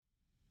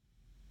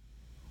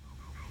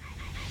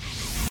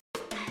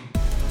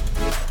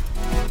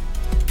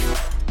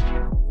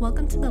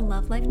Welcome to the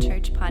Love Life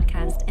Church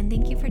podcast, and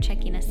thank you for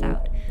checking us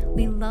out.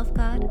 We love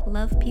God,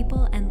 love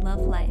people, and love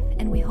life,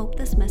 and we hope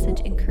this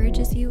message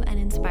encourages you and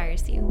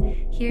inspires you.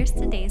 Here's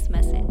today's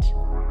message.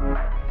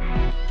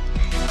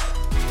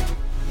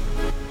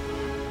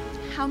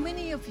 How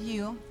many of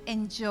you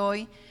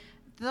enjoy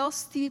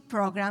those TV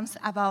programs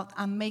about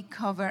a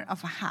makeover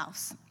of a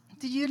house?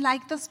 Do you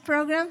like those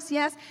programs?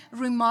 Yes.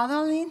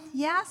 Remodeling?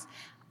 Yes.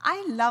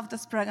 I love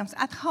those programs.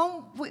 At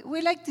home,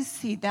 we like to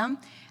see them,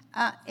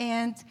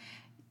 and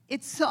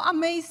it's so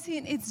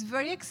amazing. It's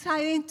very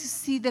exciting to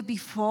see the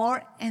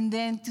before and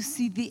then to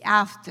see the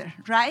after,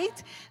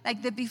 right?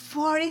 Like the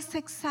before is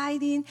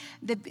exciting,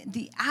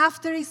 the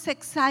after is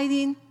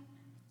exciting,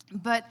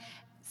 but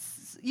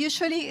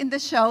usually in the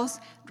shows,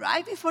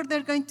 right before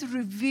they're going to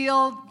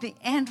reveal the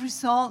end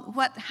result,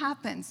 what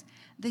happens?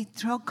 They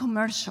throw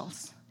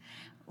commercials.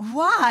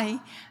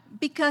 Why?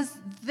 Because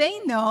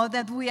they know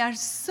that we are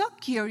so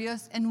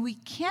curious and we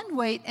can't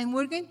wait, and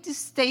we're going to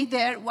stay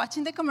there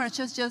watching the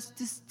commercials just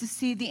to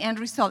see the end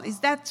result. Is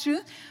that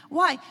true?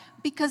 Why?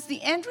 Because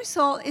the end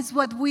result is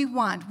what we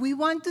want. We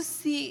want to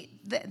see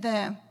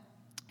the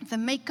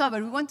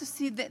makeover. We want to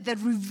see the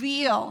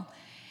reveal.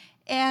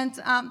 And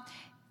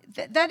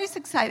that is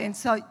exciting.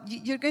 So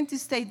you're going to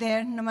stay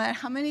there no matter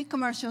how many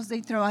commercials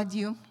they throw at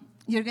you.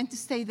 You're going to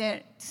stay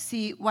there to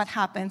see what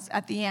happens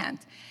at the end.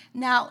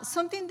 Now,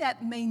 something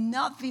that may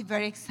not be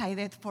very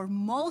excited for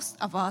most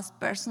of us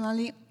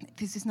personally,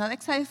 this is not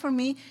exciting for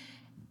me,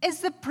 is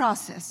the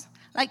process.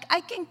 Like,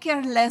 I can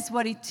care less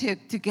what it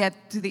took to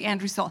get to the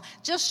end result.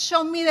 Just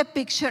show me the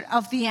picture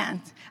of the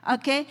end,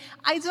 okay?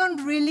 I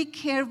don't really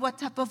care what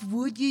type of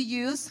wood you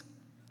use,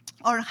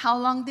 or how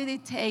long did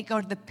it take,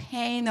 or the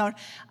paint, or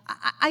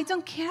I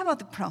don't care about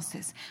the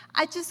process.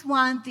 I just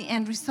want the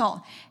end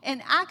result.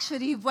 And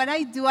actually, what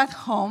I do at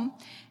home,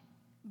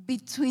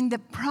 between the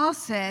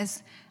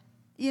process,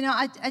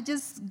 I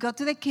just go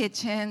to the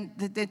kitchen,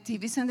 the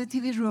TV's in the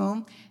TV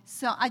room,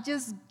 so I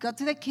just go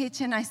to the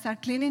kitchen, I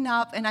start cleaning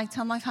up, and I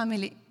tell my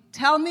family,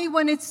 tell me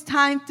when it's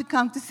time to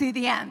come to see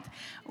the end.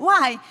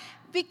 Why?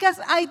 Because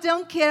I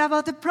don't care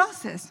about the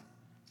process.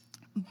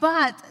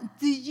 But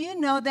do you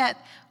know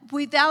that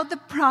without the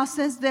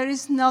process, there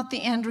is not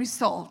the end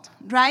result,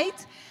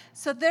 right?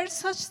 So there's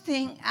such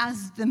thing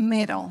as the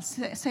middle.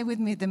 Say with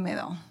me, the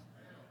middle.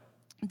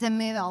 The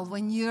middle,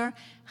 when you're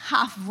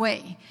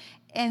halfway.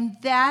 And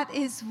that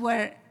is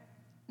where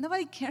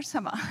nobody cares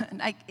about.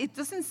 Like, it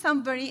doesn't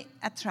sound very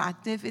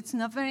attractive. It's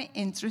not very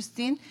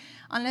interesting.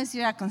 Unless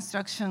you're a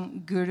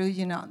construction guru,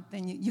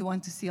 then you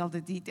want to see all the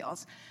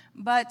details.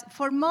 But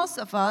for most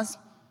of us,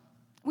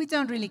 we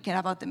don't really care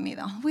about the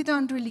middle. We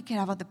don't really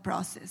care about the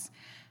process.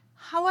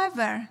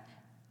 However,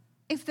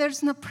 if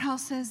there's no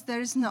process, there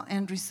is no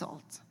end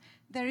result.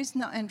 There is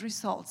no end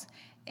result.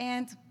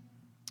 And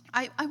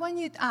I want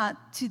you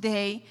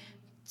today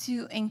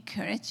to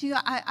encourage you.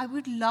 I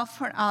would love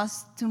for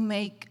us to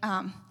make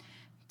our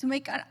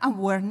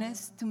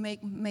awareness, to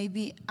make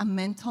maybe a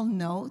mental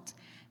note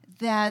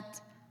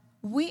that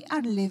we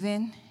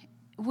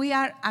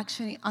are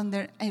actually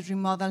under a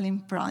remodeling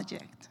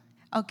project,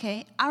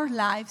 okay? Our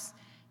lives,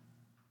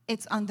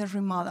 it's under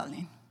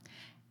remodeling.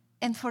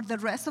 And for the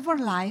rest of our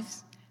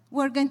lives,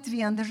 we're going to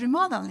be under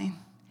remodeling.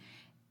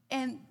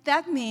 And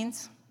that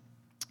means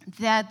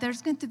that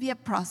there's going to be a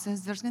process,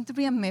 there's going to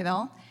be a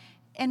middle,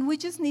 and we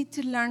just need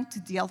to learn to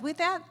deal with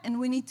that, and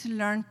we need to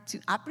learn to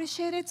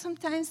appreciate it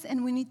sometimes,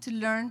 and we need to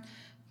learn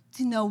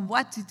to know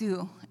what to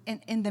do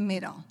in the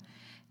middle.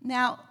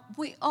 Now,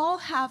 we all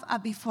have a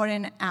before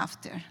and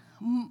after.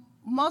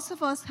 Most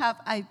of us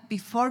have a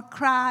before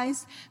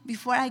Christ,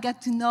 before I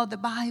got to know the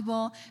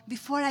Bible,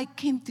 before I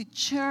came to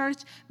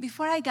church,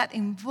 before I got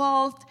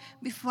involved,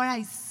 before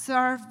I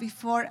served,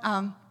 before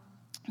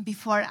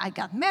I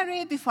got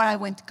married, before I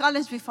went to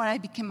college, before I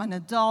became an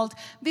adult,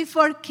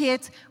 before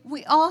kids.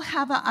 We all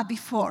have a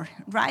before,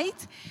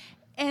 right?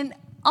 And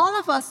all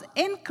of us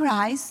in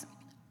Christ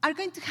are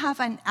going to have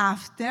an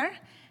after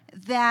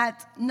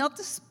that, not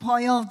to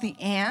spoil the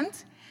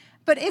end,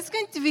 but it's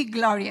going to be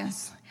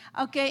glorious.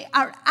 Okay,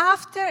 our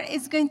after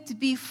is going to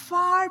be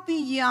far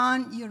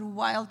beyond your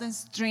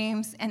wildest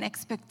dreams and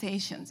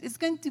expectations. It's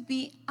going to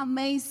be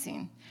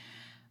amazing.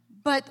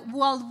 But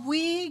while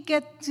we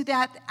get to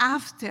that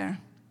after,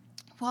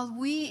 while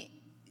we,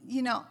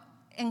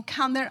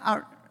 encounter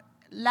our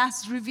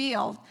last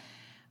reveal,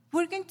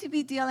 we're going to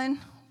be dealing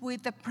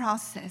with the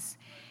process.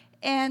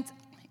 And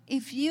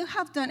if you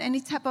have done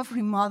any type of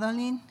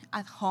remodeling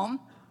at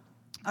home,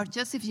 or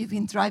just if you've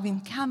been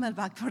driving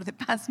Camelback for the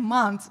past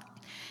months,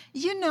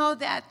 you know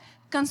that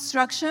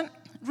construction,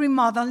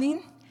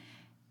 remodeling,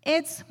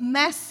 it's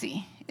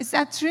messy. Is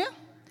that true?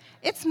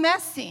 It's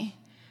messy.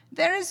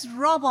 There is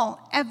rubble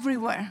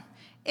everywhere.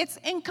 It's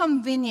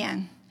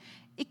inconvenient.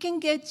 It can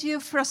get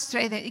you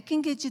frustrated. It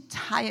can get you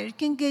tired. It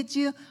can get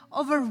you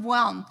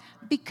overwhelmed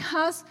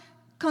because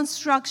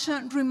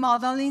construction,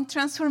 remodeling,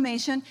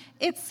 transformation,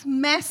 it's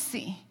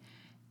messy.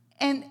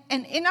 And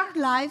in our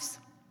lives,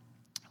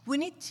 we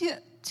need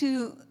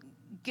to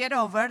get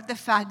over the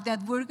fact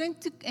that we're going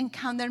to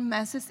encounter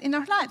messes in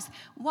our lives.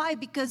 Why?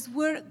 Because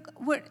we're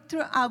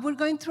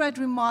going through a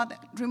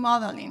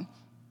remodeling.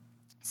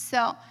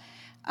 So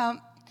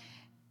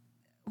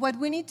what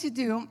we need to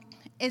do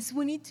is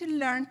we need to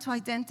learn to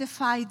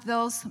identify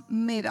those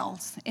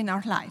middles in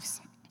our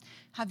lives.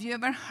 Have you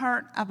ever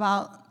heard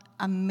about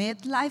a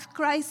midlife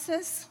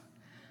crisis?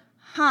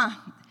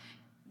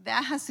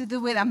 That has to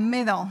do with a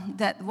middle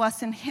that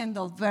wasn't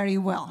handled very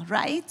well,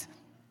 right?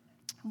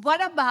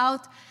 What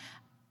about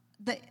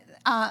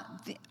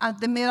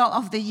the middle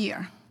of the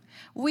year?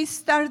 We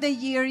start the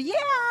year,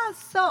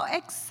 so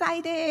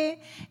excited,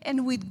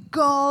 and with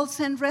goals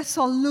and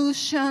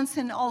resolutions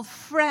and all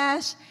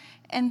fresh,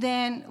 and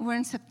then we're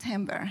in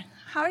September.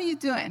 How are you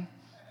doing?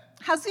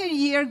 How's your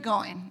year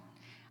going?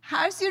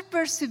 How's your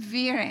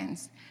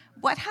perseverance?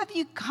 What have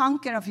you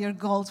conquered of your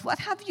goals? What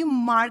have you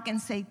marked and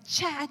say,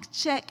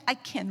 check, I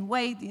can't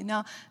wait,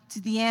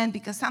 to the end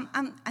because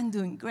I'm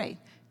doing great.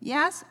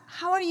 Yes?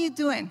 How are you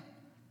doing?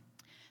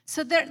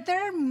 So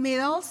there are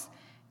middles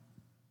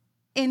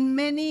in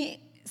many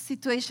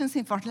situations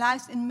in our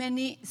lives, in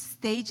many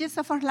stages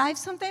of our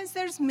lives. Sometimes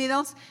there's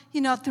middles,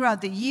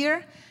 throughout the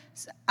year.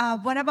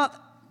 What about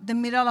the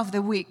middle of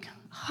the week?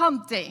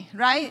 Hump day,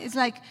 right? It's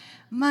like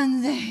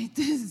Monday,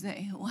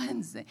 Tuesday,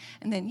 Wednesday,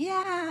 and then,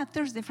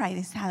 Thursday,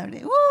 Friday,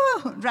 Saturday,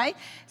 woo, right?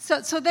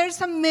 So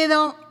there's a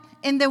middle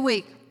in the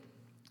week.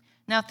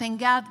 Now, thank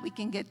God we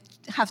can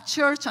have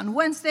church on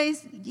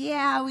Wednesdays.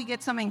 We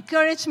get some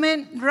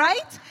encouragement,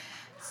 right?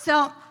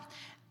 So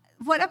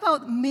what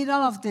about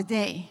middle of the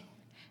day?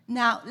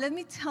 Now, let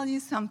me tell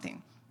you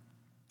something.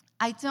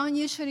 I don't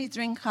usually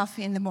drink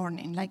coffee in the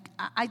morning. Like,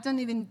 I don't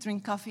even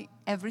drink coffee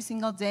every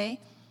single day.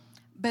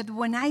 But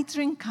when I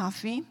drink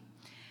coffee,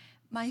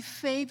 my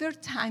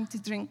favorite time to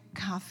drink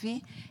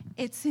coffee,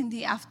 it's in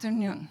the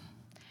afternoon,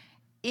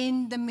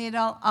 in the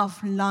middle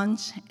of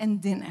lunch and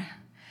dinner.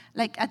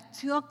 Like at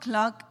 2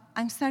 o'clock,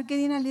 I start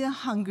getting a little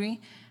hungry,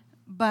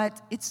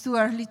 but it's too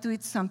early to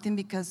eat something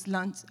because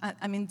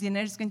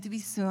dinner is going to be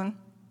soon.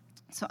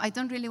 So I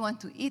don't really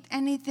want to eat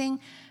anything,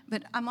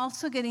 but I'm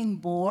also getting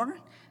bored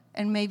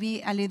and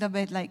maybe a little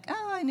bit like,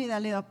 I need a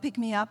little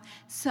pick-me-up.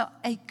 So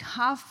a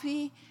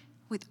coffee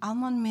with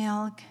almond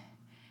milk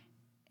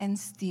and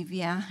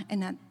stevia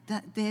and a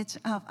dish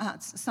of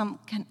some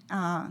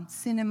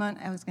cinnamon.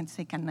 I was going to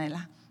say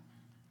canela.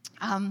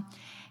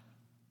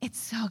 It's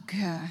so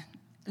good.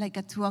 Like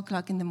at 2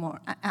 o'clock in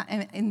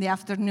the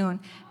afternoon.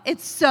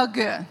 It's so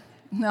good.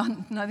 No,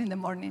 not in the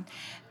morning.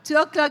 2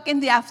 o'clock in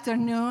the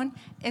afternoon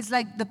is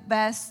like the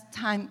best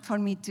time for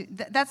me to.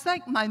 That's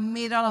like my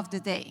middle of the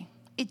day.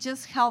 It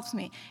just helps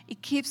me.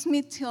 It keeps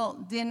me till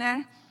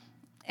dinner.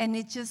 And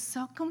it's just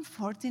so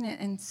comforting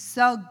and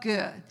so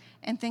good.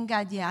 And thank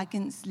God, I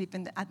can sleep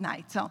at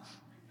night.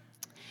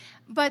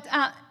 But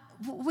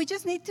we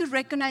just need to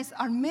recognize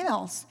our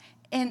middles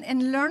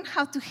and learn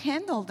how to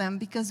handle them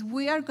because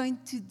we are going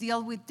to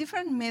deal with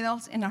different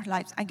middles in our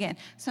lives. Again,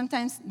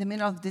 sometimes the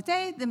middle of the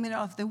day, the middle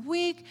of the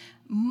week,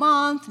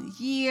 month,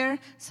 year,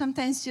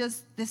 sometimes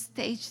just the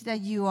stage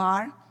that you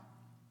are.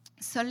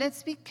 So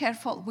let's be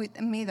careful with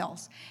the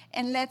middles.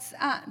 And let's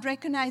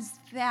recognize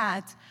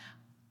that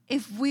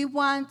if we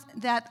want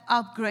that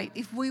upgrade,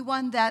 if we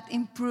want that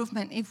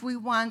improvement, if we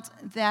want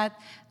that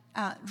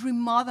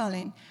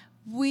remodeling,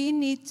 we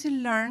need to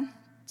learn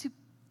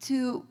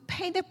to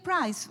pay the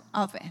price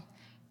of it.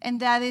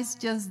 And that is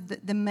just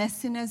the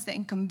messiness, the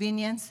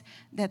inconvenience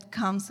that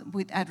comes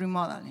with a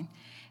remodeling.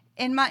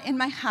 In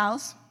my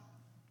house,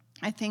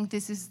 I think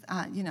this is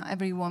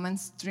every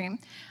woman's dream.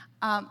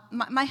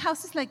 My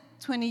house is like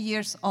 20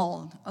 years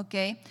old,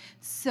 okay?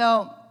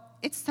 So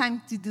it's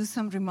time to do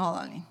some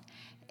remodeling.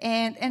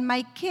 And in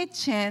my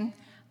kitchen,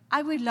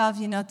 I would love,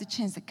 to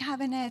change the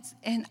cabinets,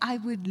 and I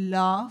would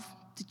love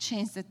to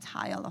change the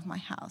tile of my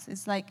house.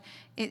 It's like,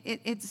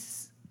 it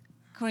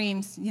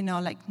screams,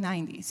 like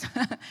 90s.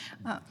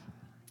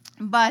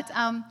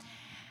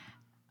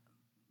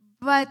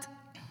 But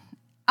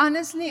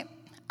honestly,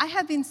 I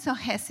have been so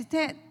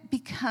hesitant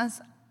because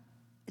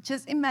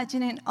just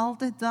imagining all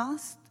the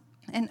dust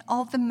and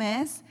all the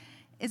mess,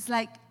 it's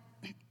like,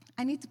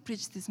 I need to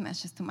preach this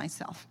message to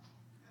myself.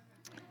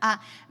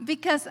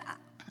 Because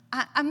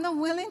I'm not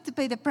willing to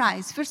pay the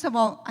price. First of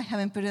all, I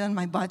haven't put it on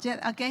my budget,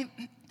 okay?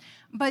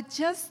 But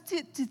just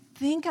to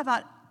think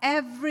about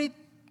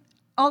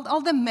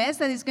all the mess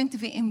that is going to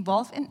be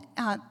involved in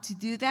to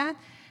do that.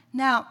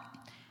 Now,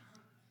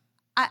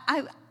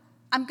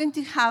 I'm going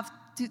to have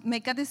to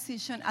make a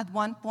decision at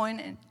one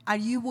point. Are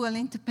you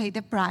willing to pay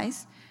the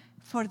price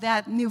for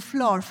that new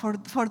floor,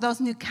 for those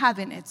new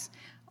cabinets?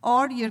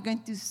 Or you're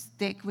going to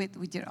stick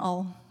with your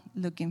old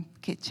looking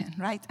kitchen,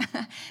 right?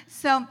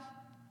 So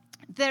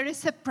there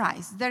is a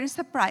price.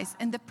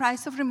 And the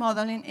price of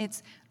remodeling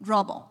is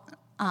rubble,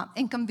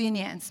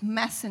 inconvenience,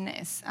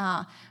 messiness,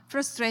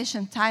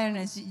 frustration,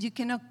 tiredness. You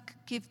cannot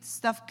keep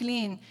stuff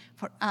clean.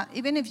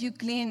 Even if you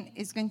clean,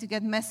 it's going to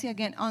get messy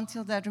again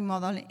until that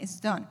remodeling is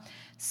done.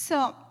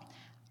 So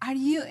are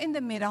you in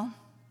the middle?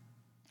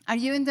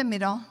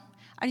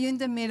 Are you in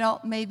the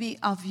middle maybe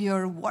of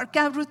your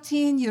workout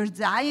routine, your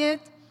diet,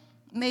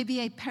 maybe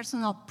a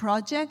personal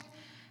project,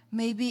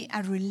 maybe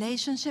a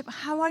relationship?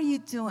 How are you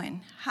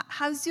doing?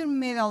 How's your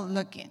middle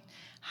looking?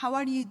 How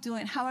are you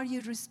doing? How are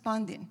you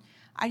responding?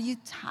 Are you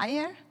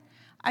tired?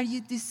 Are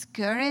you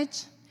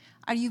discouraged?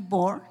 Are you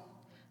bored?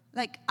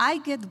 Like, I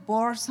get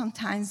bored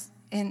sometimes,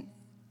 and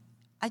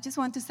I just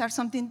want to start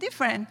something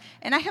different.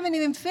 And I haven't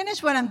even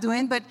finished what I'm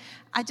doing, but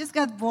I just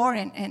got bored.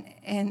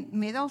 And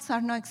middles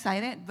are not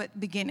excited, but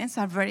beginners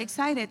are very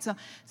excited. So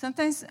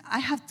sometimes I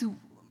have to,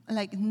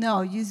 like,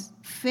 no, you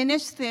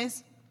finish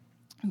this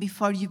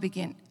before you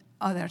begin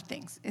other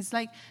things. It's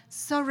like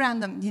so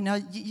random. You know,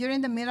 you're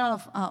in the middle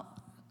of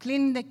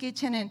cleaning the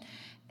kitchen,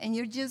 and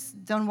you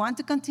just don't want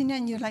to continue,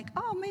 and you're like,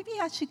 oh, maybe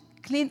I should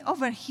clean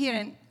over here.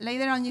 And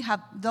later on, you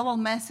have double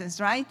messes,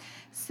 right?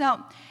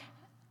 So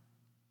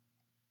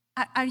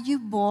are you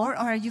bored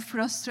or are you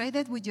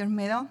frustrated with your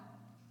middle?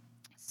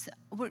 So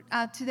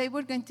today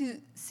we're going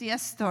to see a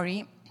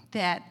story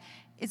that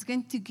is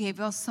going to give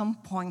us some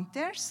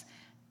pointers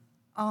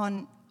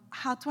on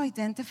how to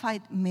identify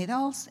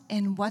middles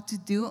and what to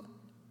do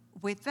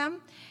with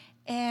them.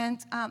 And,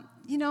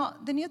 you know,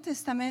 the New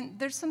Testament,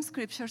 there's some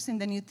scriptures in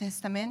the New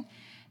Testament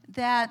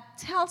that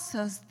tells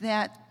us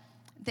that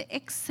the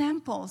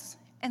examples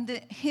and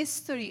the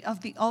history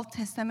of the Old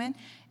Testament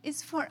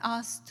is for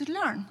us to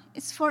learn.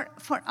 It's for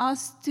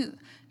us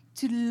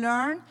to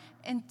learn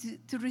and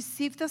to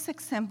receive those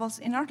examples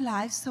in our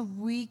lives so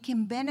we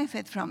can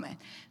benefit from it.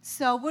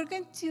 So we're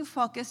going to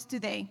focus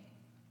today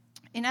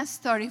in a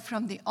story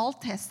from the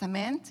Old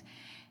Testament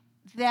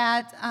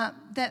that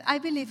I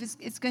believe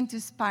is going to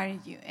inspire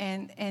you,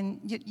 and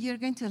you're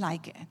going to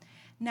like it.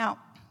 Now,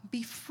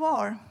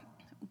 before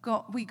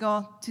we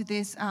go to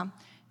this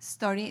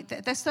story,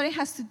 the story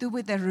has to do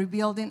with the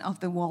rebuilding of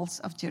the walls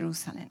of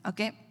Jerusalem,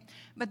 okay?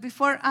 But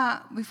before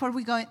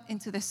we go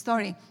into the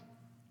story,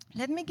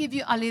 let me give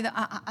you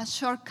a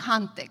short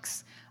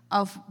context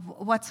of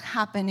what's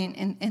happening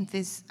in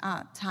this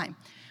time.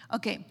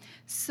 Okay,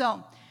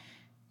 so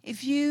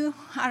if you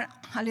are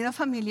a little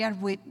familiar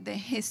with the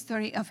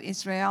history of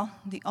Israel,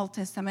 the Old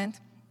Testament,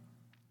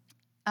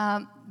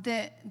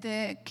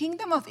 the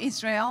kingdom of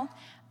Israel,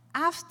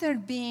 after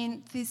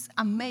being this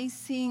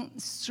amazing,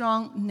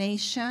 strong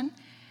nation,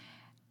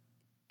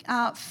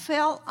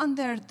 fell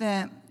under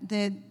the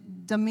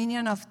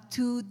dominion of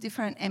two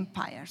different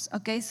empires,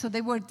 okay? So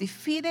they were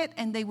defeated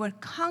and they were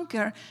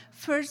conquered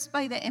first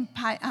by the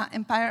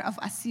empire of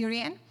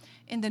Assyrian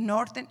in the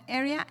northern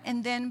area,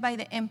 and then by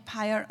the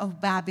empire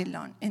of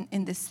Babylon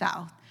in the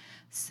south.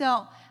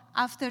 So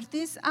after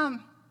these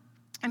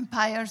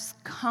empires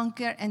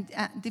conquered and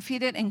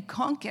defeated and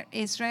conquered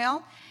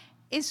Israel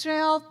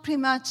pretty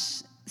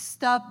much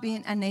stopped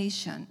being a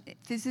nation.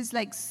 This is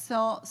like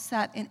so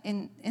sad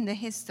in the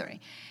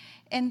history.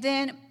 And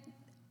then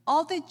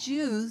all the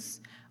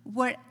Jews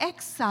were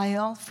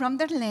exiled from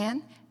their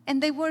land,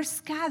 and they were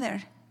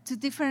scattered to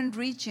different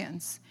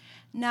regions.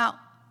 Now,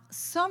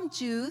 some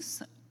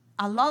Jews,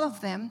 a lot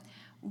of them,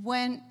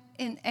 went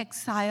in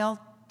exile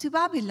to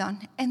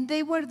Babylon, and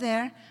they were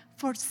there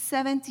for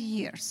 70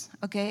 years,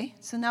 okay?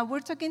 So now we're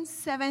talking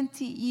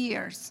 70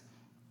 years.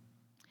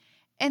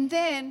 And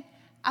then,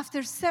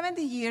 after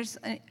 70 years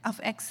of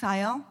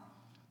exile,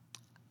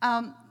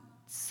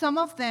 some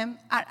of them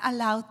are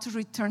allowed to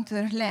return to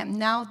their land.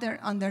 Now they're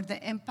under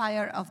the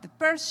empire of the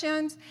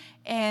Persians,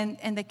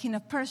 and the king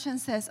of Persia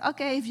says,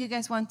 okay, if you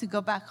guys want to go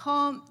back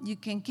home, you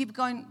can keep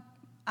going,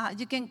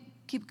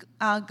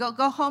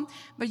 go home,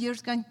 but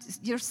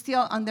you're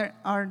still under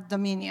our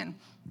dominion.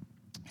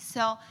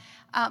 So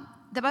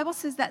the Bible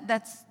says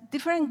that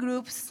different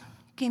groups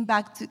came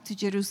back to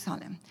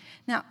Jerusalem.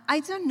 Now,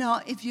 I don't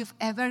know if you've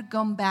ever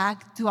gone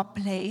back to a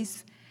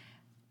place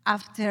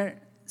after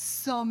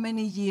so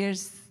many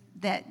years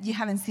that you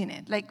haven't seen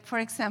it. Like, for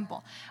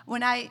example,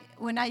 when I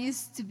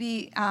used to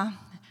be, I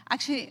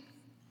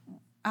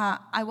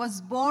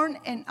was born,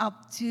 and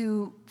up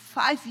to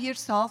 5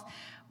 years old,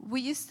 we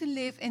used to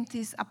live in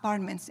these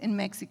apartments in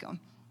Mexico.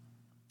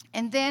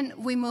 And then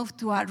we moved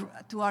to our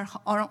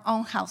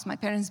own house. My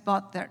parents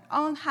bought their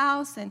own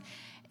house, and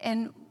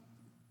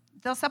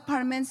those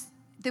apartments,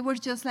 they were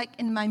just like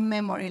in my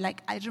memory.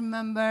 Like, I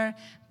remember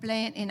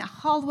playing in a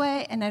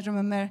hallway, and I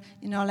remember,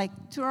 like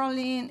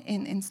twirling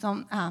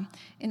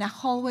in a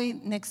hallway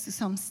next to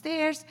some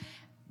stairs.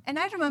 And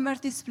I remember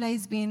this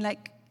place being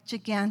like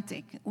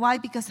gigantic. Why?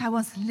 Because I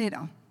was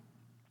little.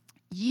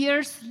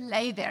 Years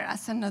later,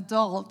 as an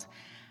adult,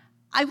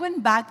 I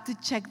went back to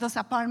check those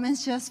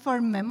apartments just for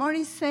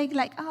memory's sake.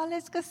 Like, oh,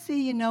 let's go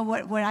see,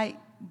 where I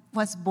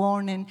was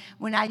born and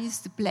when I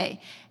used to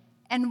play.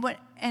 And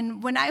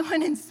when I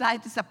went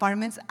inside these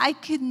apartments, I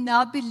could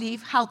not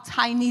believe how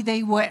tiny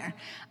they were.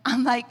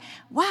 I'm like,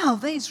 wow,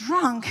 they're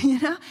wrong,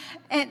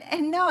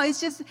 And no, it's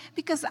just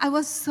because I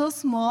was so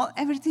small,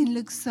 everything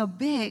looks so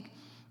big.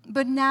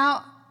 But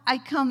now I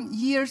come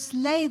years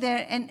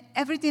later, and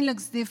everything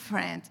looks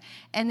different.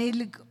 And it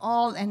look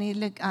old, and it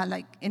look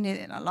like it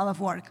needed a lot of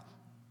work.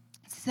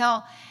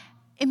 So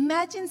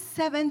imagine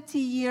 70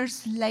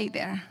 years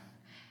later,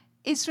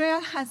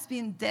 Israel has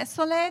been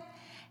desolate,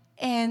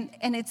 and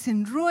it's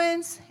in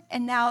ruins,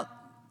 and now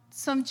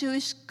some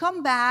Jewish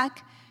come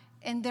back,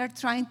 and they're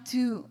trying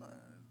to,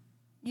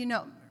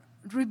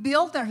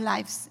 rebuild their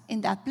lives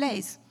in that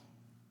place.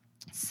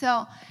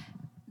 So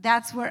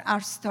that's where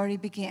our story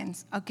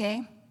begins,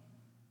 okay?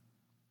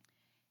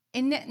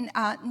 In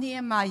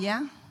Nehemiah,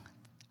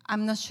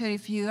 I'm not sure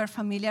if you are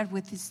familiar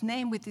with his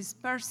name, with this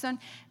person.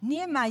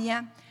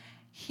 Nehemiah,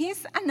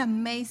 he's an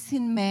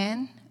amazing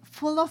man,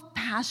 full of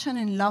passion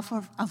and love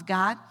of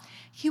God.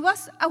 He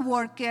was a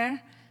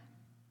worker.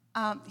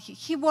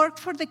 He worked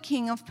for the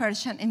king of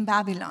Persia in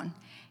Babylon,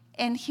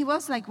 and he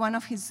was like one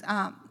of his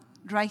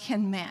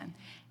right-hand men.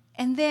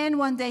 And then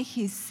one day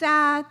he's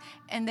sad,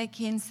 and the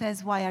king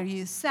says, "Why are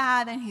you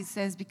sad?" And he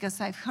says,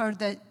 "Because I've heard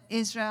that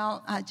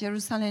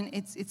Jerusalem,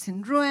 it's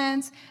in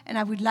ruins, and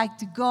I would like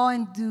to go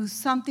and do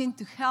something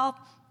to help."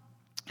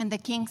 And the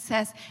king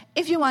says,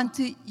 "If you want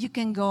to, you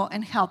can go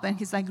and help." And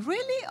he's like,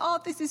 "Really? Oh,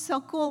 this is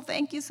so cool.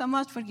 Thank you so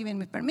much for giving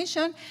me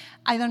permission.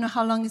 I don't know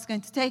how long it's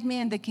going to take me."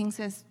 And the king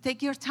says,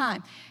 "Take your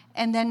time."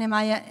 And then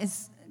Nehemiah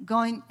is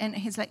going, and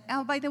he's like,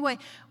 "Oh, by the way,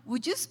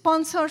 would you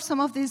sponsor some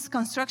of this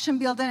construction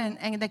building?"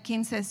 And the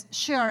king says,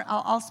 "Sure,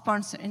 I'll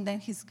sponsor." And then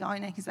he's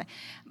going, and he's like,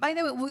 "By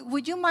the way,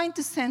 would you mind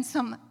to send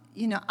some,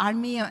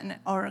 army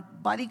or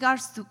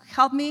bodyguards to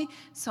help me,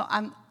 so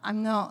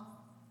I'm not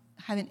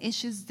having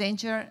issues,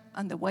 danger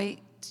on the way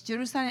to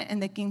Jerusalem?"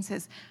 And the king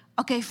says,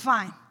 "Okay,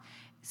 fine."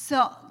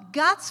 So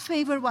God's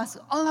favor was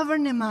all over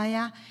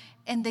Nehemiah,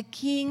 and the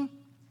king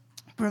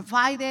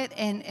provided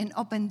and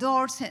opened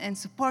doors and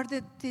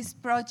supported this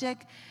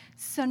project.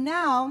 So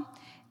now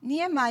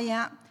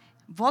Nehemiah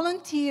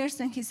volunteers,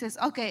 and he says,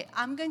 "Okay,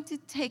 I'm going to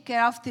take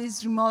care of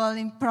this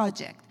remodeling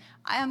project.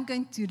 I am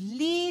going to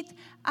lead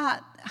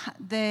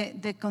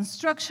the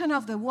construction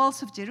of the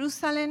walls of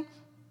Jerusalem."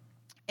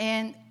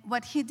 And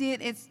what he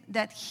did is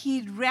that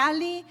he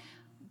rallied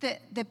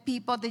the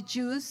people, the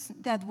Jews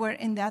that were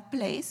in that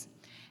place,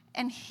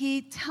 and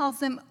he tells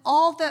them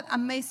all the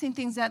amazing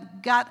things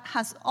that God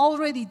has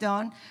already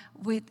done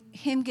with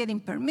him getting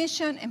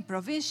permission and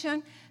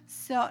provision.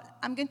 So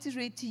I'm going to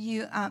read to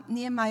you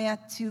Nehemiah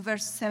 2,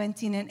 verse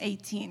 17 and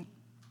 18.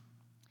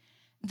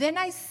 "Then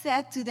I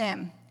said to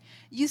them,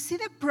 'You see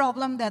the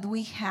problem that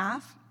we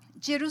have?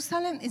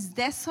 Jerusalem is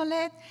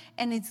desolate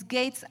and its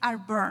gates are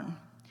burned.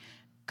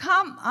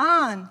 Come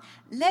on,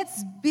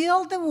 let's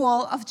build the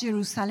wall of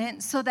Jerusalem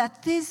so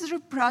that this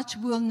reproach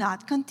will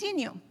not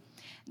continue.'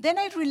 Then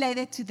I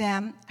related to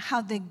them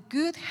how the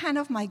good hand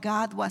of my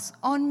God was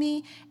on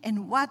me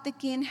and what the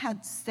king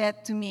had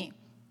said to me.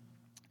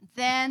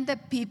 Then the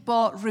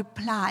people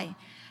reply,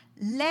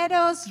 'Let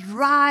us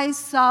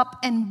rise up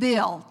and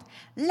build.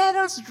 Let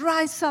us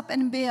rise up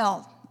and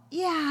build.'"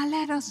 Yeah,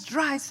 let us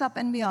rise up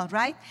and build,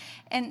 right?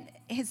 And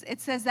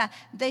it says that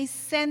they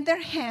send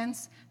their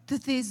hands to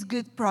this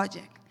good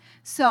project.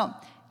 So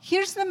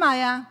here's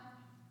Nehemiah,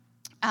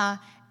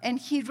 and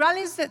he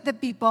rallies the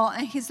people,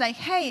 and he's like,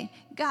 "Hey,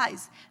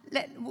 guys,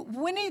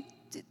 we need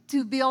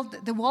to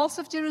build the walls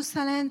of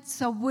Jerusalem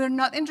so we're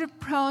not in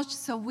reproach,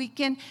 so we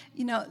can,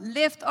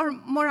 lift our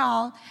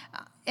morale,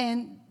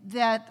 and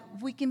that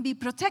we can be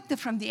protected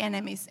from the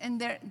enemies."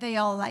 And they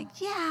all like,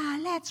 "Yeah,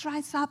 let's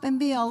rise up and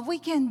build. We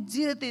can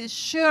do this,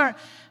 sure."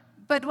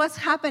 But what's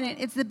happening?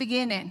 It's the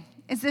beginning.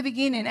 It's the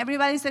beginning.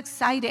 Everybody's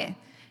excited.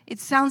 It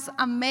sounds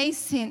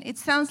amazing. It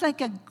sounds like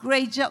a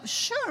great job.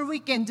 Sure, we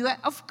can do it.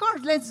 Of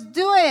course, let's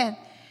do it.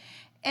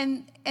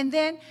 And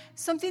then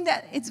something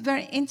that it's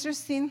very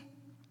interesting,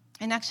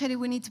 and actually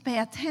we need to pay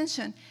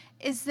attention,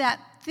 is that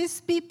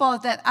these people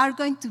that are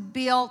going to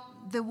build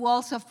the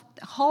walls of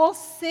the whole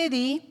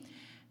city,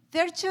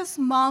 they're just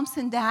moms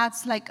and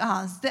dads like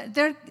us.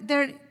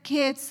 They're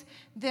kids.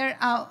 They're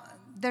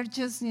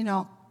just,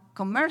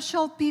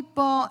 commercial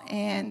people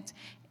and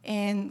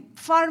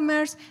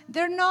farmers.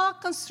 They're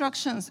not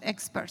construction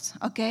experts,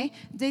 okay?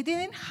 They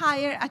didn't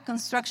hire a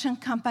construction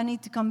company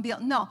to come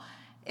build. No,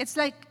 it's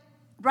like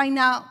right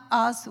now,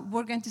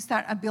 we're going to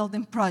start a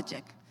building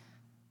project.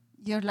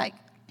 You're like,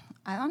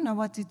 "I don't know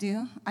what to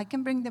do. I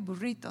can bring the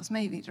burritos,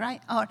 maybe,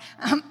 right?" Or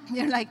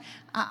you're like,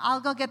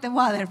 "I'll go get the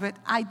water, but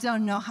I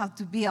don't know how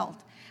to build."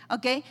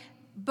 Okay?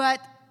 But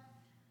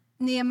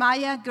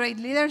Nehemiah, great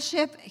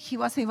leadership. He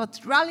was able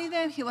to rally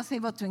them. He was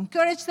able to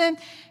encourage them.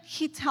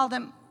 He told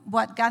them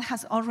what God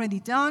has already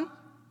done.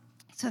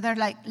 So they're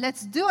like,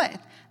 "Let's do it.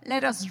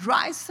 Let us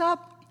rise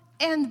up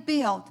and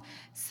build."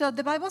 So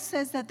the Bible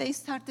says that they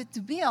started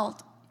to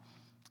build,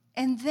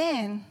 and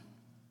then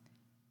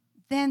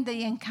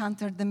they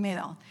encountered the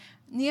middle.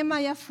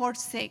 Nehemiah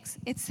 4:6,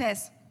 it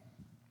says,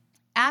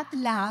 "At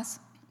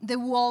last, the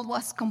wall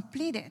was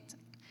completed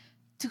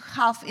to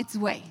half its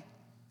way."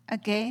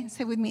 Okay,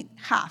 say with me,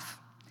 half.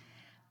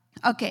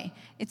 Okay,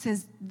 it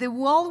says, "The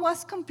wall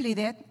was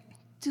completed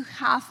to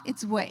half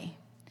its way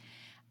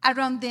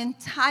around the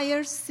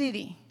entire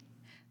city."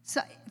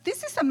 So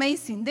this is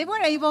amazing. They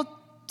were able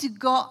to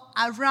go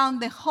around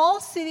the whole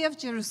city of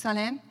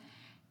Jerusalem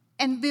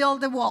and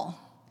build the wall,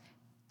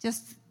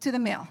 just to the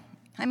middle.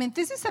 I mean,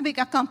 this is a big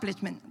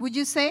accomplishment, would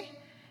you say?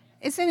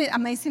 Isn't it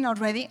amazing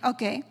already?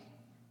 Okay.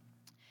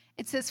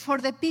 It says, for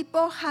the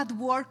people had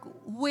worked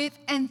with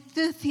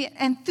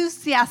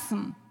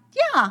enthusiasm.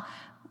 Yeah.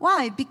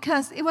 Why?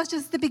 Because it was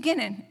just the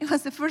beginning. It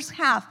was the first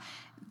half.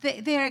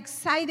 They're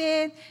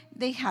excited.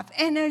 They have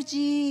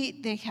energy.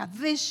 They have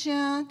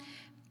vision.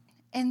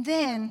 And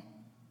then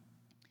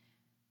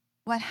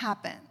what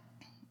happened?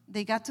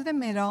 They got to the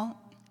middle,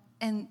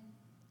 and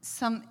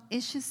some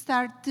issues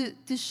start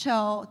to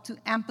show, to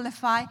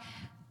amplify.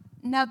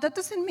 Now, that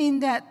doesn't mean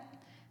that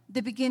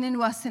the beginning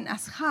wasn't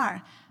as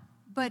hard,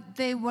 but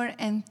they were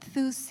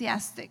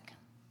enthusiastic.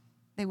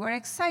 They were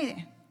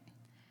excited.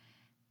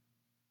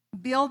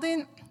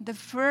 Building the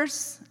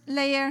first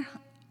layer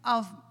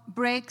of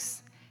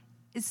bricks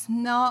is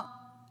not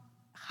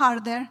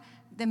harder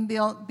than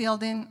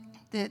building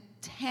the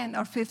 10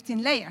 or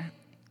 15 layer.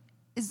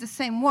 It's the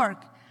same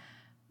work.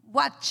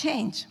 What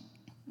changed?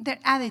 Their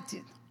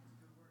attitude.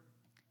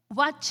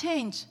 What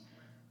changed?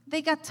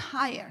 They got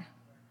tired.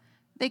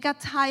 They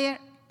got tired.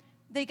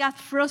 They got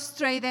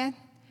frustrated.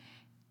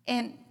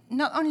 And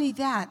not only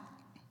that,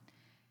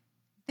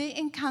 they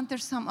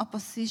encountered some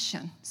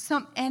opposition.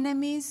 Some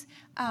enemies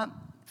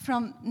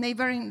from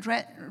neighboring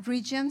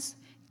regions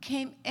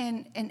came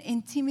and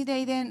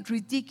intimidated,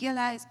 ridiculed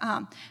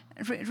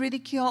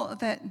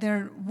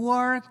their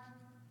work,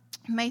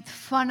 made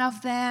fun of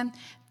them,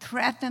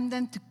 threatened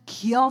them to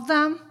kill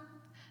them.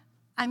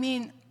 I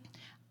mean,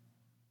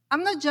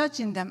 I'm not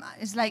judging them.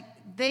 It's like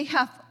they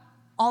have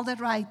all the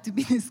right to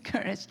be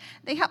discouraged.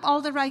 They have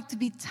all the right to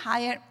be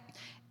tired.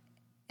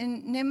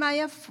 In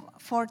Nehemiah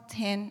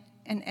 4:10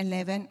 and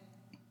 11,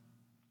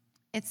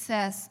 it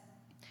says,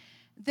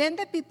 then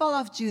the people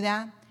of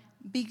Judah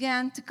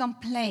began to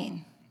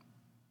complain.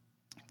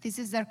 This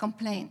is their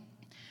complaint.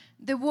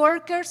 The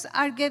workers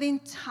are getting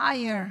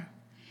tired,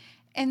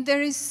 and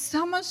there is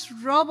so much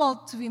rubble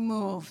to be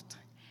moved.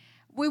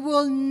 We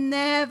will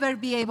never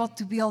be able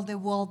to build the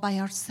wall by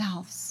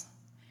ourselves.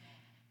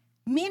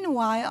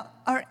 Meanwhile,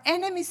 our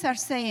enemies are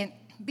saying,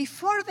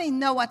 before they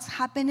know what's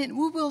happening,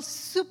 we will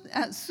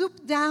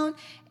swoop down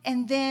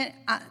and then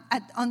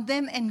on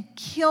them and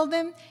kill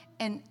them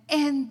and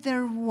end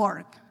their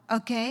work.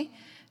 Okay?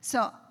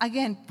 So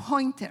again,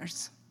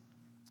 pointers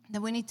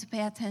that we need to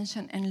pay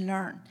attention and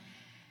learn.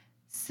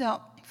 So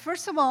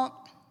first of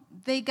all,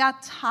 they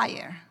got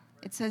tired.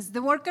 It says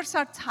the workers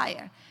are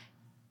tired.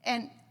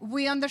 And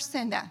we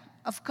understand that.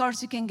 Of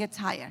course you can get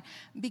tired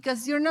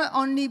because you're not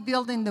only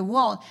building the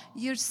wall,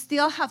 you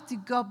still have to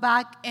go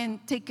back and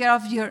take care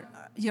of your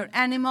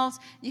animals.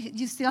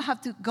 You still have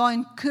to go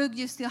and cook.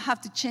 You still have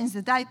to change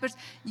the diapers.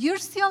 You're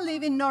still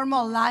living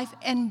normal life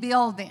and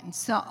building.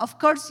 So, of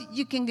course,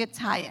 you can get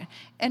tired.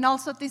 And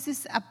also, this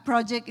is a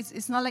project.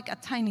 It's not like a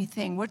tiny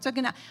thing. We're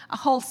talking a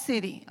whole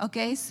city,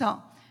 okay?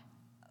 So,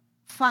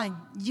 fine,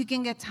 you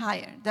can get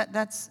tired.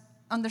 That's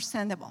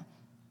understandable.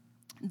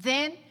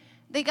 Then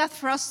they got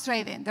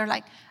frustrated. They're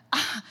like,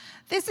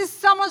 this is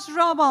so much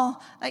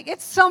rubble. Like,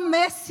 it's so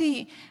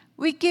messy.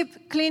 We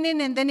keep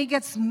cleaning, and then it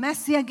gets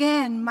messy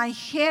again. My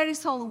hair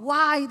is all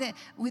white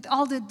with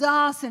all the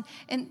dust.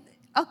 And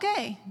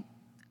okay,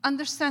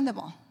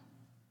 understandable.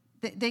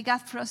 They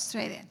got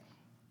frustrated.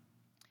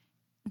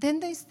 Then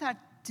they start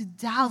to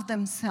doubt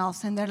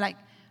themselves, and they're like,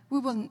 we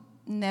will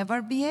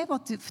never be able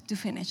to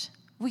finish.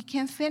 We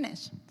can't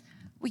finish.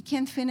 We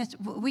can't finish.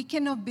 We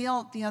cannot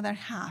build the other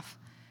half.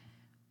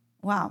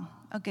 Wow.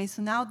 Okay,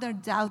 so now they're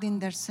doubting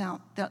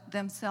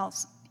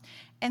themselves.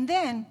 And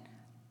then,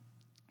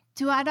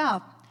 to add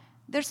up,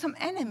 there's some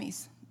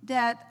enemies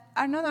that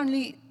are not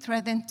only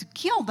threatened to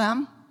kill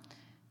them,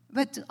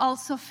 but to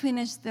also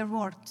finish their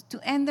work, to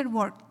end their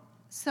work.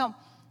 So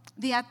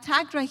the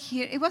attack right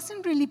here, it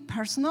wasn't really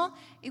personal.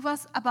 It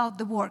was about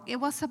the work. It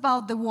was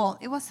about the wall.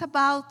 It was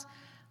about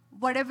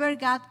whatever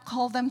God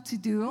called them to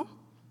do,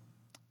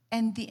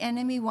 and the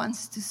enemy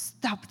wants to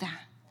stop that,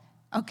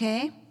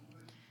 okay?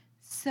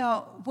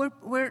 So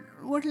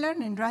we're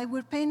learning, right?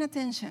 We're paying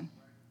attention.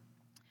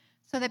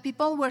 So the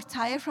people were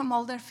tired from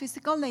all their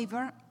physical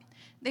labor.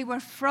 They were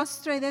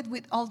frustrated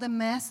with all the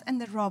mess and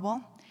the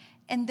rubble,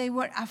 and they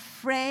were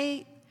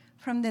afraid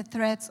from the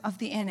threats of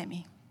the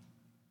enemy.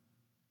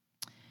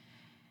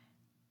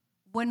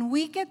 When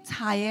we get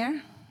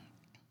tired,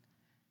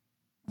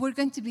 we're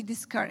going to be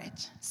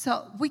discouraged.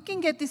 So we can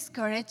get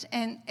discouraged,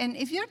 and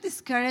if you're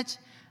discouraged,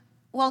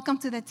 welcome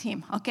to the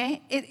team,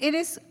 okay? It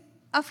is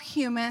of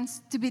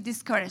humans to be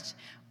discouraged.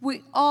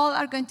 We all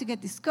are going to get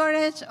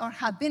discouraged or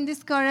have been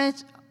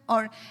discouraged,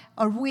 or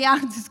we are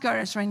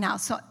discouraged right now.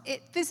 So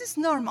this is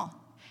normal.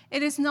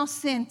 It is no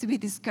sin to be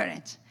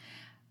discouraged.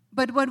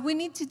 But what we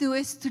need to do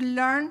is to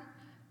learn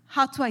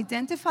how to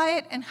identify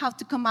it and how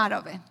to come out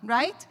of it,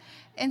 right?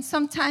 And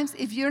sometimes,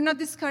 if you're not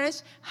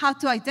discouraged, how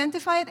to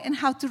identify it and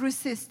how to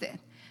resist it.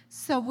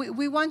 So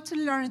we want to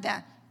learn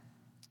that.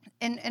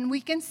 And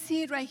we can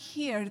see right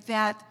here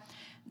that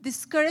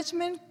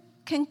discouragement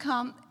can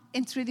come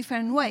in 3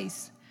 different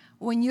ways.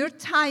 When you're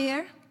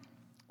tired,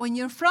 when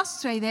you're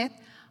frustrated,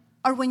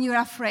 or when you're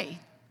afraid.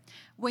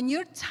 When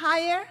you're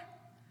tired,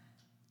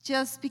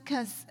 just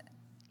because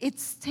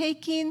it's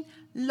taking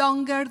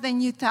longer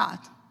than you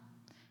thought.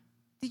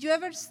 Did you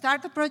ever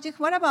start a project?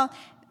 What about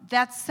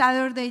that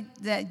Saturday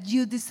that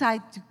you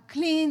decide to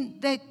clean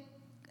the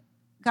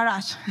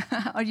garage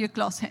or your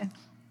closet.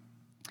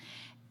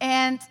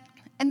 And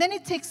then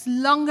it takes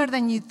longer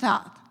than you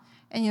thought.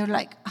 And you're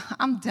like,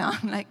 I'm done.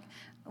 Like,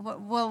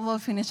 we'll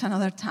finish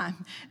another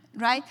time,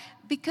 right?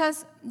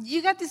 Because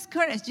you got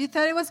discouraged. You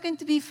thought it was going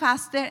to be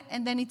faster,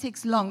 and then it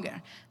takes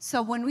longer.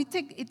 So when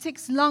it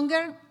takes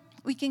longer,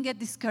 we can get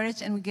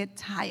discouraged and we get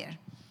tired.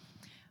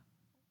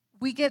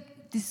 We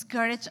get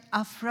discouraged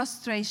of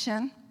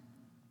frustration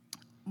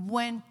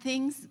when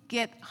things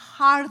get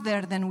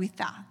harder than we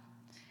thought.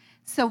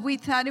 So we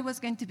thought it was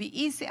going to be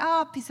easy.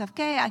 Oh, piece of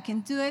cake, I can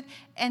do it.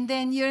 And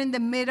then you're in the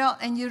middle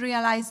and you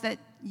realize that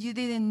you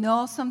didn't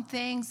know some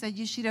things, that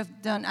you should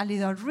have done a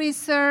little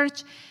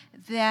research,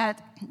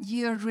 that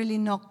you're really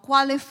not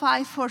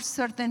qualified for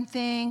certain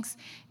things,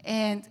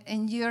 and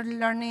you're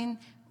learning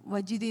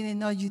what you didn't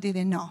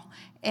know.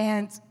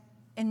 And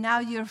now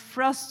you're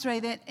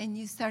frustrated and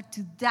you start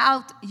to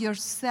doubt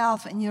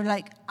yourself, and you're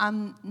like,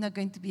 I'm not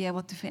going to be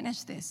able to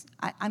finish this.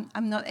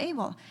 I'm not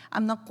able.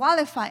 I'm not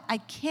qualified. I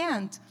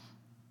can't.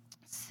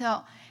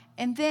 So,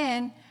 and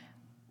then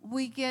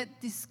we get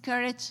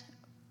discouraged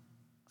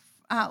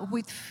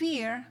with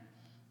fear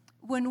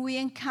when we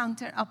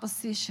encounter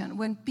opposition,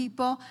 when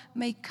people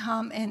may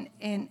come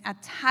and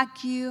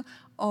attack you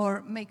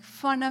or make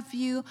fun of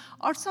you,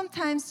 or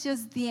sometimes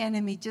just the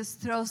enemy just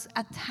throws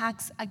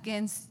attacks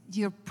against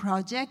your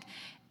project,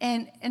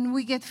 and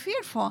we get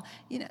fearful.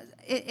 You know,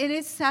 it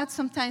is sad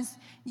sometimes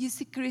you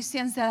see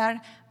Christians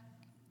that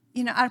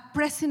are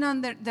pressing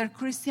on their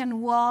Christian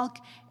walk,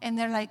 and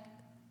they're like,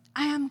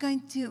 I am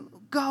going to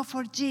go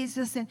for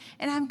Jesus, and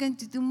I'm going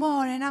to do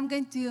more, and I'm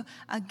going to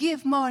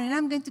give more, and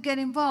I'm going to get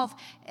involved.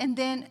 And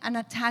then an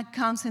attack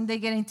comes, and they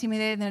get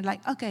intimidated, and they're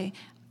like, okay,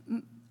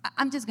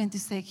 I'm just going to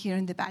stay here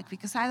in the back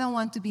because I don't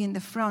want to be in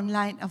the front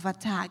line of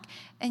attack.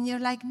 And you're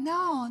like,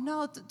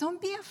 no,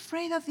 don't be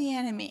afraid of the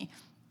enemy.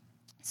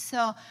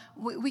 So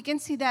we can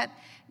see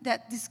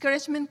that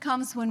discouragement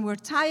comes when we're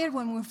tired,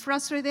 when we're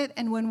frustrated,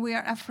 and when we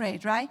are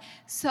afraid, right?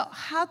 So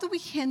how do we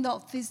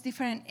handle these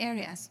different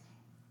areas?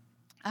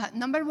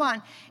 Number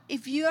one,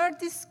 if you are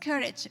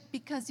discouraged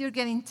because you're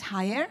getting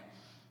tired,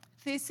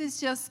 this is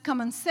just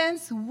common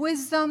sense,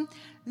 wisdom.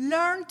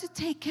 Learn to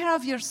take care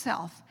of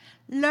yourself.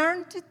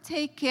 Learn to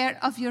take care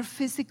of your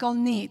physical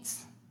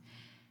needs.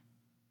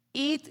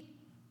 Eat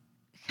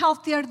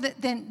healthier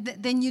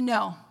than you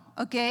know,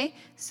 okay?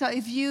 So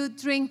if you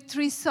drink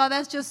 3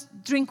 sodas,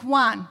 just drink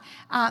 1.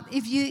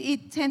 If you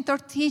eat 10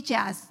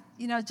 tortillas,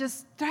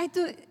 just try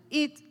to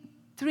eat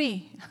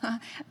 3.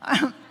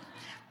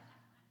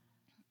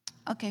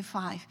 Okay,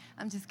 5.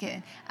 I'm just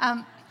kidding.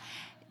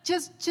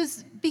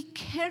 Just be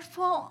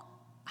careful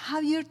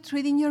how you're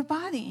treating your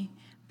body,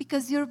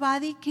 because your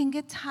body can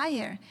get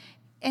tired.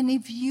 And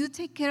if you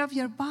take care of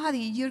your body,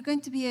 you're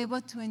going to be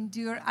able to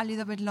endure a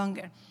little bit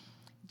longer.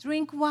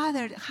 Drink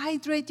water,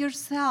 hydrate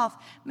yourself.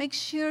 Make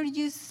sure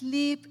you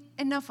sleep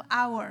enough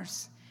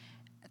hours.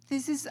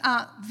 This is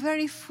a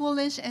very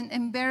foolish and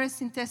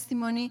embarrassing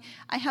testimony.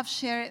 I have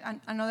shared it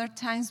on other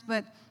times,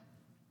 but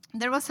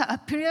there was a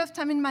period of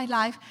time in my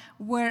life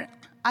where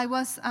I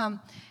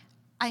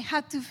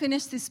had to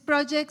finish these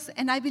projects,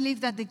 and I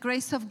believe that the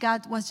grace of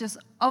God was just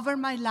over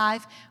my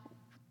life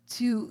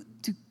to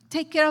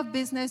take care of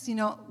business,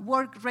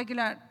 work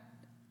regular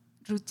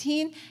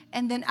routine,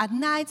 and then at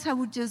nights I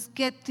would just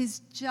get this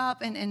job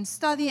and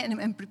study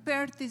and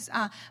prepare this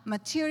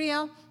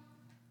material,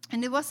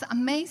 and it was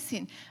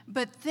amazing.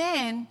 But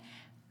then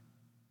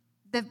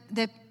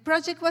the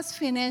project was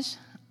finished,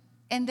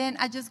 and then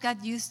I just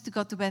got used to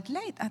go to bed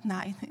late at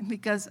night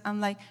because I'm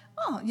like,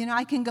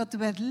 I can go to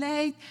bed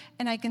late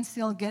and I can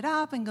still get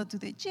up and go to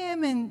the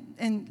gym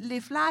and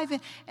live life.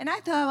 And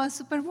I thought I was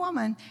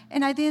Superwoman.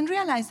 And I didn't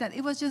realize that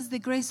it was just the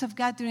grace of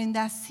God during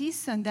that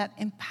season that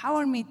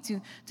empowered me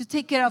to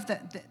take care of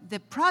the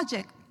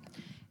project.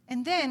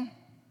 And then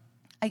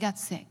I got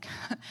sick.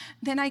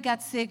 Then I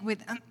got sick with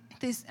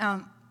this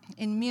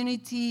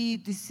immunity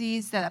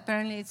disease that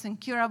apparently it's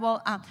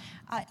incurable.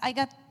 I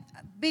got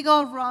big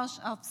old rush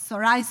of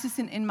psoriasis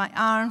in my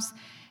arms,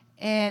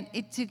 and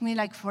it took me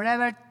like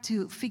forever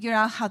to figure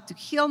out how to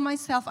heal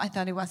myself. I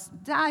thought it was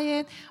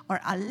diet or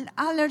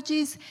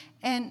allergies,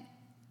 and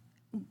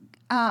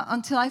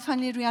until I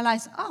finally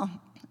realized,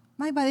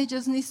 my body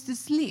just needs to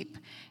sleep,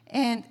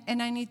 and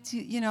I need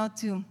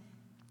to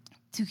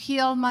to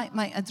heal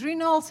my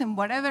adrenals and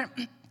whatever,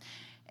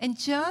 and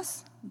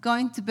just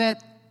going to bed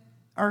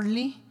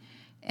early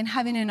and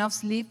having enough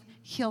sleep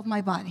healed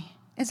my body.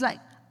 It's like,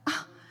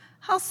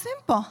 how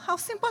simple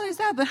is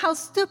that? But how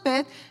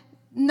stupid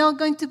not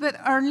going to bed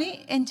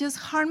early and just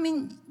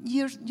harming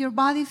your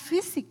body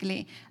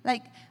physically.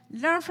 Like,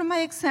 learn from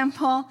my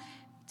example,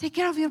 take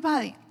care of your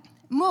body.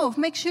 Move,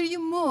 make sure you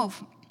move.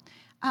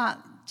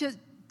 Just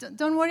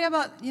don't worry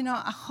about,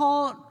 a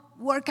whole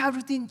workout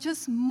routine.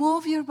 Just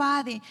move your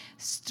body,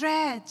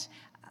 stretch,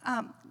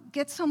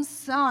 get some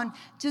sun.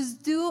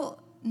 Just do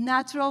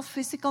natural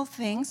physical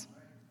things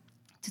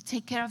to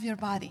take care of your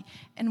body.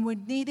 And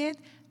when needed,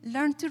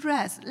 learn to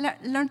rest.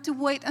 Learn to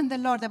wait on the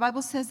Lord. The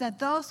Bible says that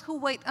those who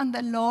wait on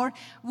the Lord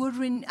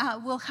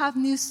will have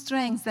new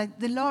strengths, that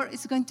the Lord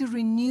is going to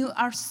renew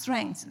our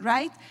strengths,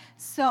 right?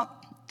 So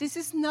this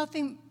is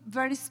nothing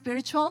very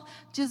spiritual.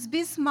 Just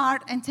be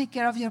smart and take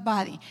care of your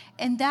body.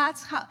 And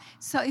that's how,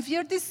 so if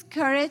you're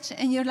discouraged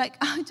and you're like,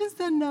 I just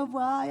don't know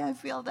why I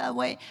feel that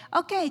way.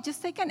 Okay,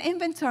 just take an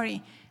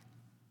inventory.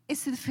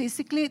 Is it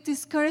physically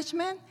discouraged?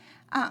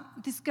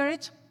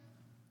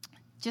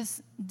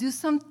 Just do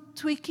some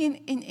tweaking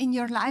in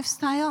your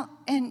lifestyle,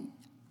 and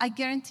I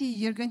guarantee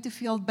you're going to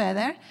feel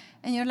better.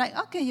 And you're like,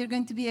 okay, you're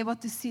going to be able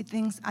to see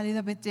things a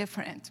little bit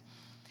different.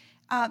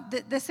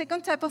 The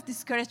second type of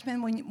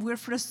discouragement, when we're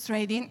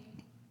frustrated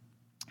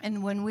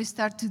and when we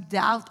start to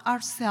doubt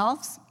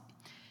ourselves,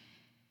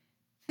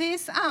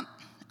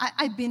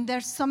 I've been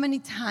there so many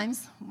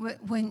times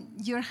when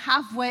you're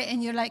halfway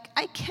and you're like,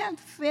 I can't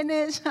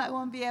finish, I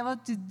won't be able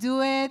to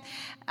do it.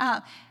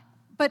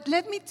 But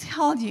let me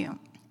tell you,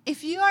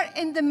 if you are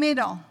in the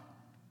middle,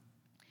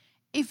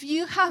 if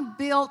you have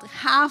built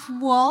half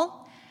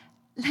wall,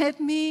 let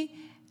me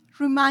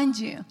remind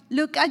you,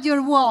 look at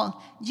your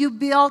wall. You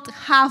built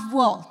half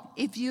wall.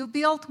 If you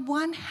built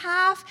one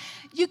half,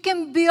 you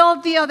can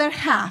build the other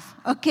half,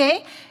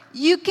 okay?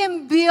 You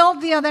can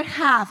build the other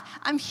half.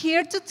 I'm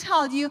here to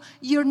tell you,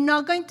 you're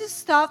not going to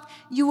stop.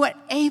 You were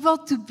able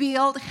to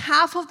build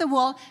half of the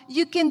wall.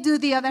 You can do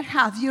the other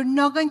half. You're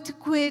not going to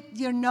quit.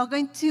 You're not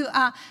going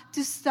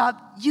to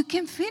stop. You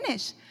can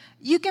finish.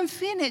 You can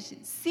finish.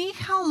 See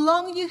how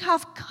long you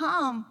have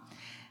come.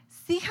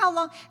 See how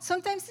long.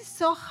 Sometimes it's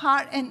so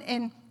hard,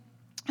 and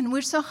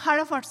we're so hard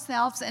of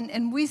ourselves,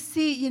 and we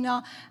see,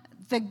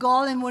 the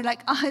goal, and we're like,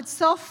 oh, it's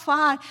so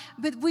far.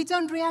 But we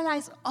don't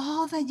realize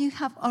all that you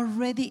have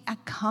already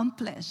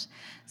accomplished.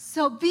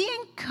 So be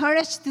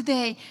encouraged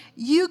today.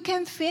 You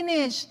can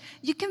finish.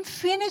 You can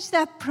finish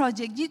that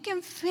project. You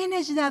can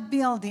finish that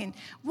building.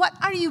 What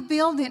are you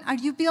building? Are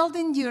you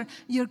building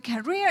your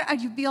career? Are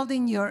you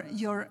building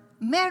your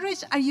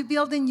marriage? Are you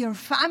building your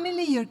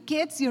family, your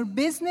kids, your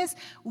business?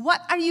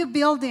 What are you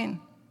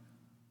building?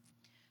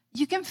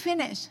 You can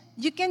finish.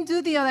 You can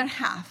do the other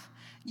half.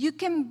 You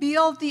can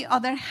build the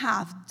other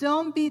half.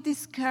 Don't be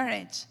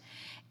discouraged.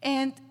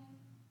 And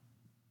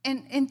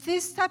in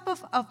this type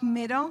of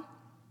middle,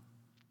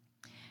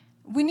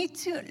 we need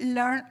to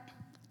learn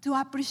to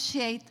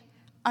appreciate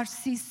our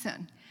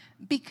season,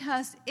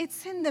 because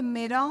it's in the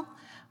middle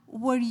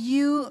where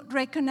you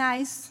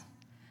recognize,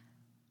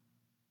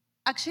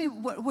 actually,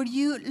 where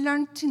you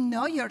learn to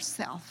know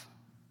yourself.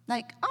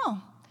 Like,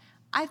 oh,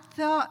 I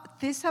thought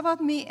this about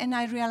me, and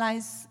I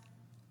realize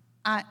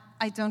I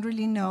don't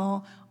really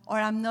know, or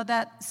I'm not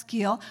that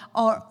skilled,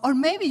 or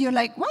maybe you're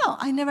like, wow,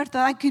 I never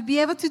thought I could be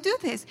able to do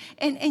this.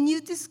 And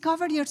you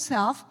discover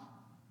yourself,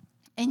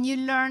 and you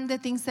learn the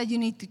things that you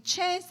need to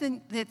change,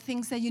 and the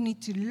things that you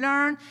need to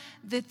learn,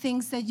 the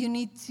things that you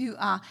need to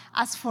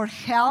ask for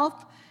help,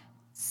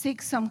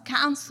 seek some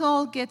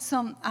counsel, get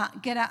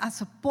a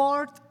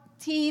support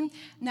team.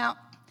 Now,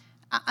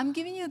 I'm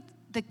giving you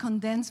the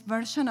condensed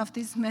version of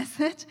this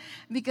message,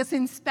 because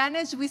in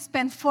Spanish we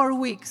spend 4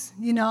 weeks,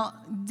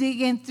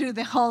 digging through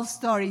the whole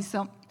story.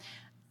 So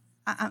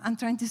I'm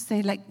trying to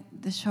say like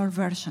the short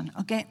version,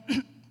 okay?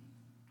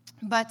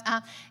 But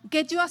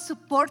get you a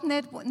support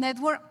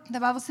network. The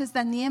Bible says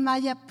that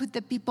Nehemiah put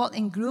the people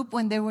in group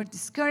when they were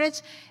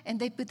discouraged, and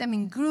they put them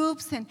in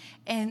groups,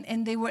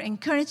 and they were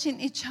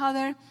encouraging each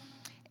other.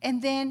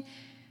 And then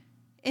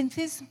in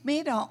this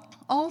middle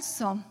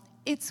also,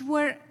 it's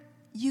where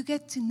you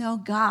get to know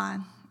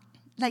God.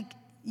 Like,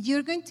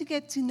 you're going to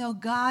get to know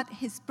God,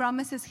 His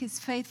promises, His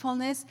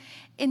faithfulness,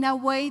 in a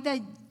way that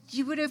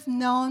you would have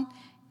known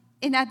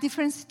in a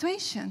different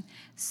situation.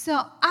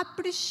 So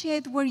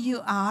appreciate where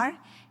you are,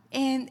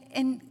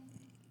 and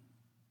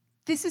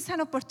this is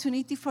an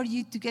opportunity for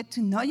you to get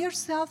to know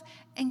yourself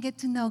and get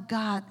to know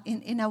God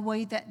in a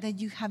way that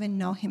you haven't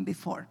known Him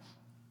before.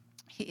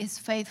 He is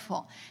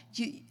faithful.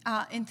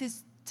 In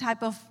this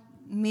type of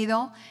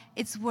middle,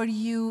 it's where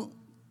you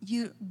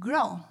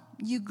grow.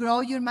 You grow,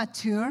 you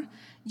mature,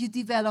 you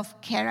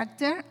develop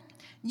character,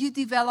 you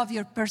develop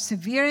your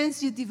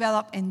perseverance, you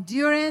develop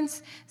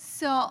endurance.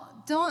 So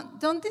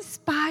don't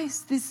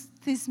despise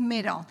this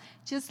middle.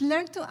 Just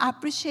learn to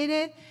appreciate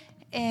it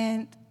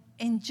and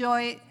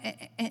enjoy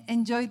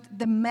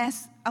the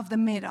mess of the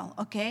middle,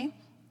 okay?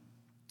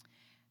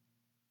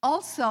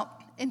 Also,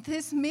 in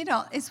this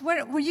middle is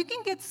where you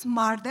can get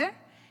smarter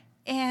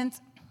and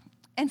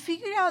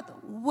figure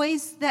out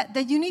ways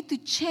that you need to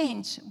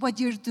change what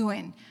you're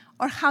doing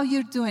or how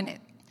you're doing it.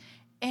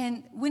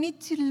 And we need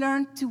to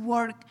learn to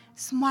work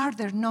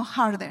smarter, not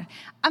harder.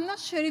 I'm not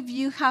sure if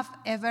you have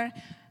ever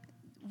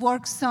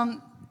worked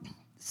some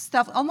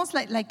stuff, almost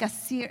like a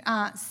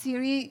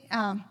series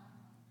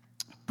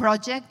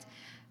project.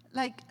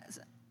 Like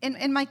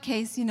in my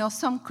case,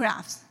 some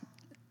crafts.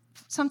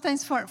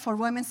 Sometimes for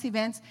women's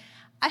events,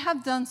 I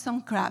have done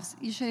some crafts.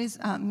 Usually it's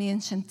me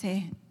and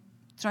Shante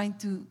trying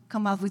to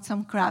come up with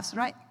some crafts,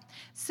 right?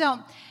 So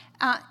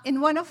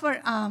in one of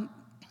our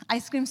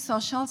ice cream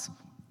socials,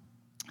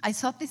 I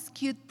saw this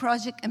cute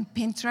project in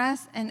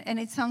Pinterest, and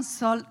it sounds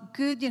so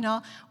good,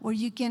 where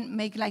you can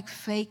make like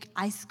fake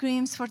ice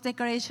creams for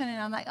decoration. And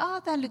I'm like, oh,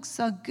 that looks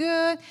so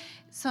good,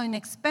 so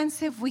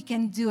inexpensive, we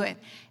can do it.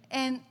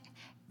 And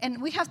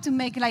we have to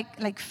make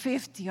like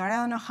 50, or I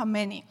don't know how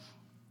many.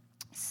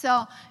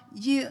 So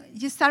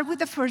you start with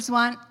the first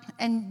one,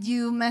 and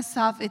you mess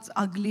up, it's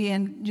ugly,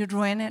 and you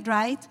ruin it,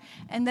 right?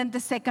 And then the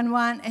second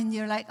one, and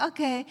you're like,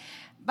 okay.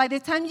 By the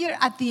time you're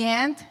at the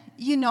end,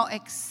 you know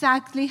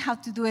exactly how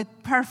to do it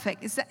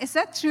perfect. Is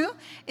that true?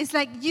 It's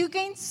like you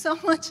gain so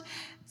much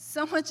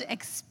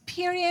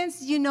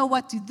experience. You know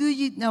what to do.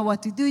 You know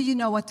what to do. You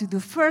know what to do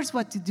first,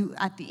 what to do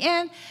at the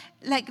end.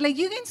 Like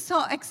you gain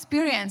so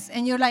experience,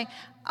 and you're like,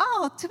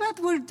 oh, too bad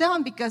we're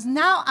done, because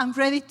now I'm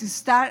ready to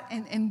start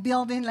and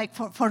building like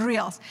for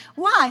reals.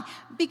 Why?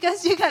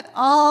 Because you got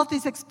all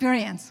this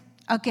experience,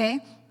 okay?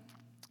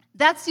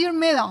 That's your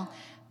middle.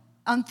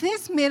 On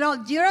this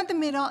middle, you're in the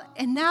middle,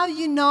 and now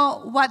you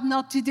know what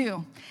not to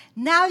do.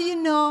 Now you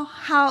know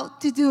how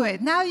to do it.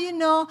 Now you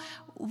know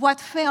what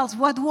fails,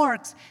 what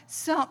works.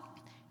 So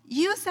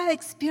use that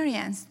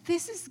experience.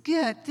 This is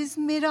good. This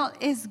middle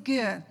is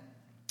good.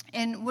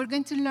 And we're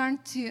going to learn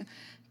to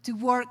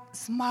work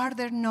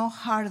smarter, not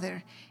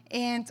harder.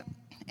 And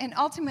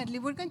ultimately,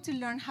 we're going to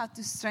learn how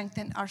to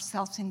strengthen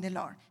ourselves in the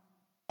Lord.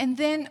 And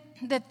then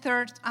the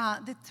third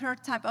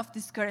type of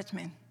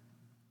discouragement,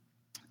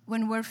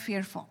 when we're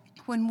fearful.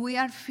 When we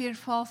are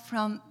fearful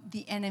from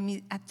the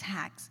enemy's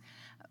attacks,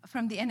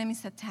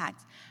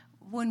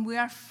 when we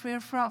are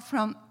fearful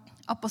from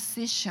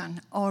opposition,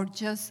 or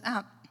just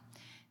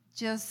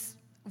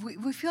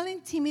we feel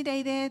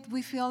intimidated,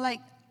 we feel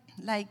like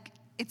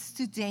it's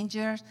too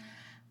dangerous.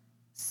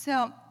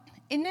 So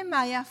in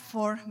Nehemiah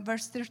 4,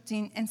 verse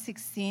 13 and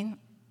 16,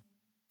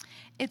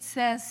 it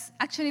says,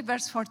 actually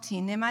verse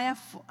 14, Nehemiah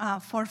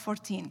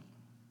 4:14.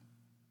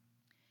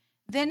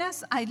 Then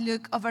as I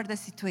look over the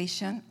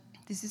situation,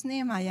 this is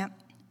Nehemiah,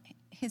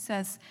 he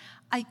says,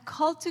 I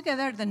called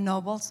together the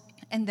nobles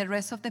and the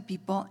rest of the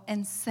people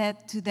and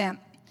said to them,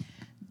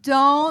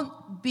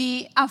 don't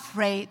be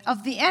afraid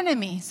of the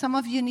enemy. Some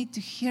of you need to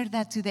hear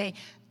that today.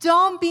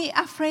 Don't be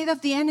afraid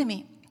of the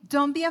enemy.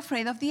 Don't be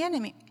afraid of the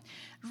enemy.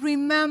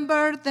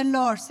 Remember the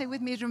Lord. Say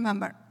with me,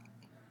 remember.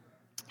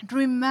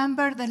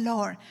 Remember the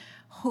Lord,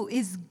 who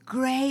is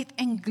great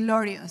and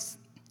glorious.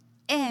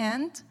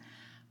 And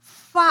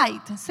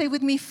fight. Say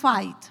with me,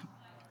 fight.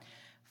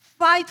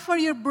 Fight for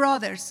your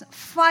brothers.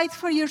 Fight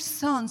for your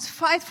sons.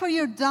 Fight for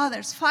your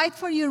daughters. Fight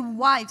for your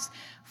wives.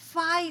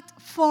 Fight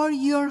for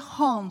your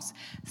homes.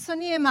 So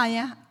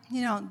Nehemiah,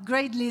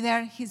 great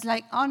leader, he's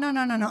like, oh,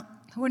 no.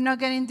 We're not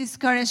getting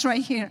discouraged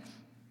right here.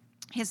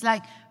 He's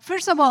like,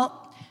 first of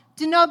all,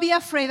 do not be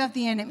afraid of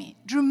the enemy.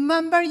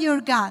 Remember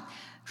your God.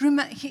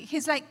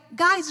 He's like,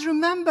 guys,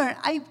 remember,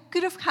 I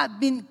could have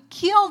been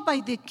killed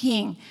by the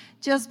king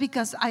just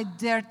because I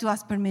dared to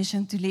ask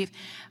permission to leave.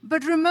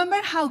 But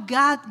remember how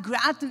God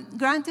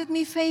granted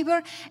me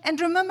favor, and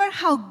remember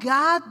how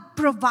God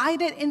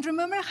provided, and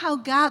remember how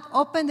God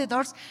opened the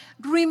doors.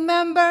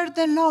 Remember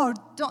the Lord.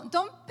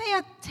 Don't pay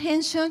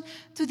attention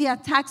to the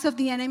attacks of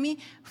the enemy.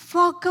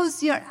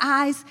 Focus your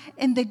eyes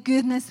in the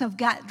goodness of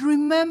God.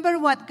 Remember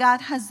what God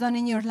has done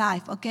in your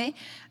life, okay?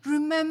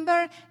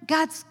 Remember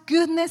God's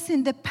goodness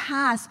in the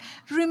past.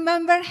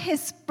 Remember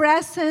His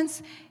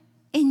presence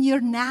in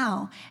your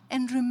now,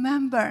 and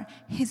remember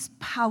His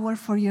power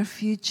for your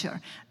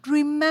future.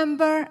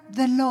 Remember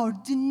the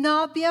Lord. Do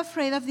not be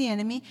afraid of the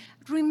enemy.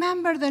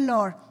 Remember the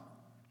Lord.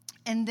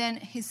 And then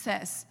he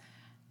says,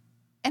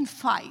 and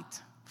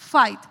fight.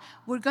 Fight.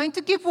 We're going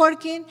to keep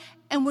working,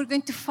 and we're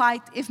going to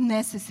fight if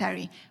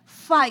necessary.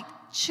 Fight.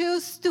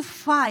 Choose to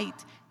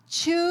fight.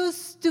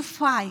 Choose to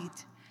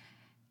fight.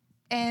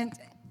 And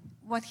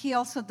what he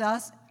also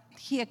does,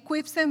 he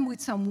equips them with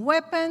some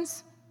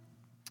weapons.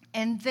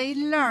 And they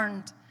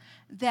learned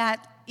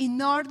that in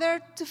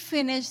order to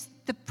finish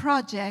the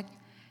project,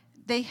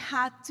 they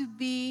had to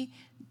be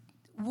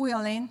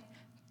willing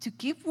to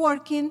keep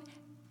working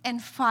and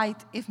fight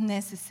if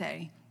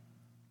necessary.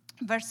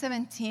 Verse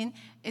 17,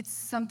 it's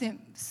something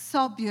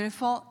so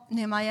beautiful.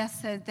 Nehemiah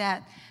said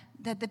that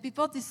the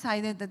people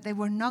decided that they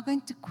were not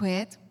going to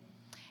quit,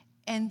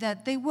 and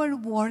that they were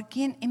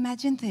working.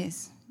 Imagine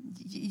this.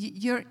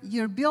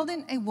 You're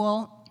building a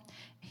wall.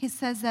 He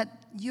says that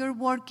you're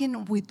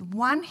working with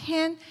one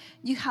hand.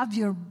 You have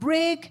your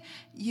brick,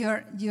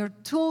 your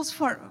tools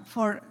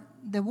for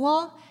the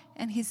wall.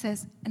 And he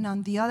says, and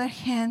on the other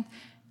hand,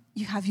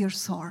 you have your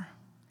sword.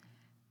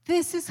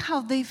 This is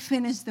how they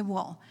finish the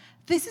wall.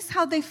 This is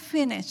how they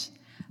finish.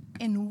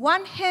 In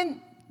one hand,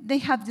 they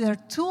have their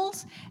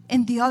tools.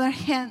 In the other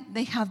hand,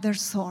 they have their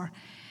sword.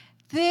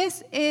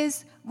 This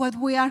is what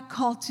we are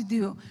called to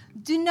do.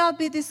 Do not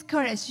be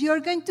discouraged. You are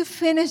going to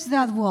finish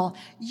that wall.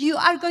 You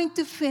are going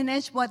to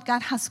finish what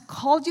God has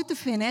called you to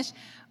finish,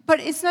 but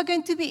it's not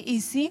going to be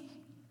easy.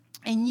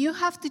 And you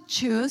have to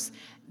choose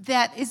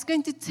that it's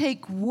going to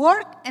take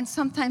work, and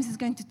sometimes it's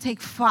going to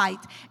take fight.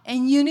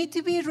 And you need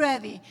to be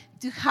ready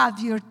to have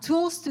your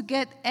tools to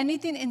get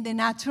anything in the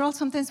natural.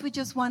 Sometimes we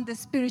just want the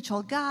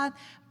spiritual God,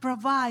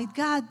 provide,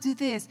 God, do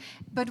this.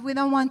 But we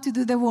don't want to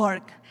do the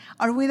work,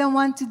 or we don't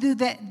want to do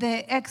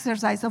the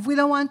exercise, or we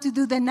don't want to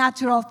do the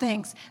natural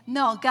things.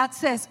 No, God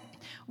says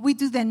we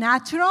do the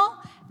natural,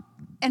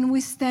 and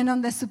we stand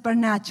on the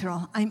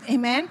supernatural.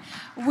 Amen?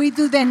 We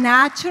do the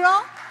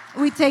natural.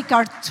 We take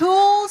our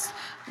tools.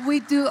 We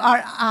do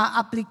our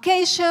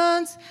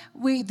applications.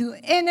 We do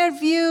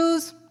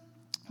interviews.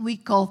 We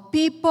call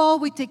people.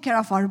 We take care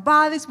of our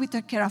bodies. We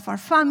take care of our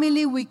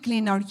family. We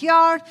clean our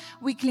yard.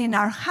 We clean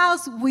our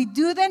house. We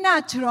do the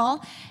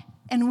natural.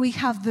 And we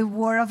have the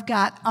Word of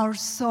God, our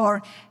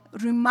sword,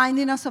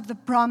 reminding us of the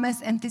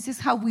promise, and this is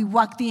how we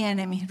walk the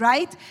enemy,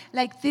 right?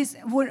 Like this,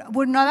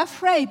 we're not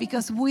afraid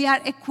because we are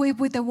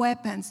equipped with the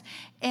weapons.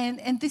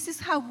 And this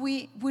is how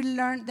we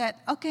learn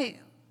that, okay,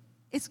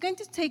 it's going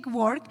to take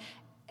work,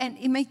 and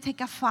it may take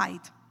a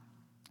fight,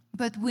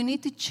 but we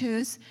need to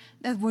choose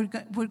that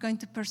we're going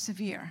to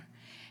persevere.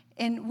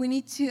 And we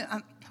need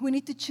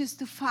to choose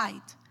to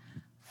fight.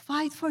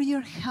 Fight for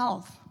your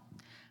health.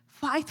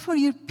 Fight for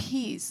your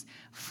peace.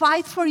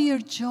 Fight for your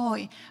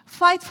joy.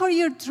 Fight for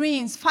your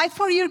dreams. Fight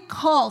for your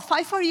call.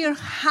 Fight for your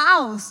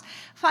house.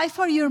 Fight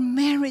for your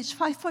marriage.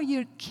 Fight for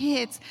your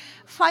kids.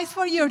 Fight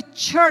for your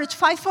church.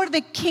 Fight for the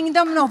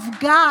kingdom of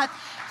God.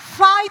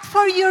 Fight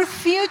for your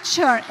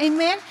future.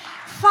 Amen?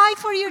 Fight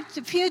for your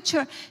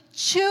future.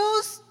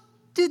 Choose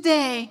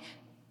today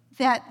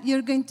that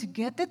you're going to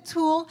get the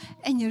tool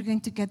and you're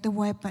going to get the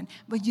weapon,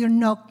 but you're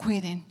not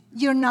quitting.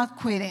 You're not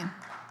quitting.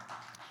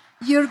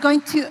 You're going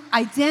to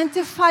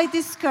identify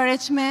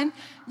discouragement.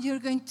 You're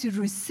going to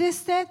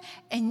resist it.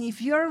 And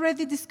if you're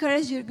already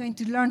discouraged, you're going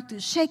to learn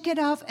to shake it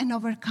off and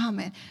overcome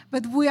it.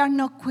 But we are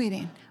not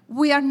quitting.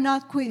 We are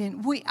not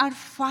quitting. We are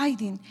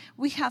fighting.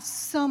 We have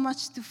so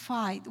much to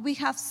fight. We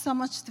have so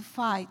much to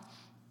fight.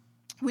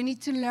 We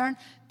need to learn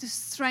to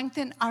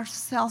strengthen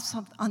ourselves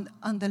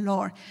on the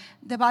Lord.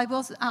 The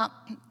Bible's,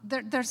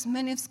 there's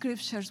many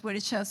scriptures where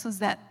it shows us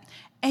that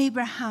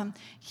Abraham,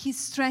 he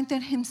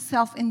strengthened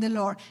himself in the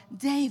Lord.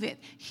 David,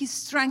 he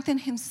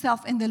strengthened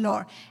himself in the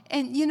Lord.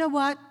 And you know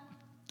what?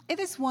 It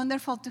is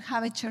wonderful to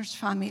have a church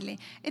family.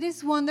 It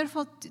is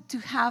wonderful to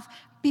have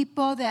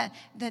people that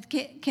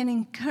can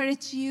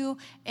encourage you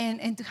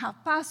and to have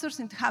pastors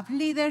and to have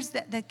leaders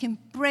that can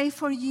pray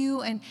for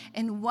you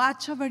and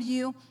watch over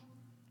you.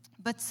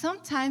 But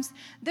sometimes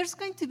there's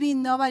going to be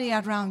nobody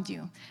around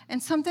you.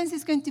 And sometimes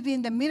it's going to be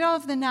in the middle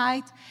of the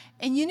night,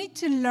 and you need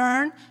to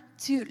learn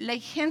to lay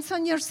hands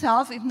on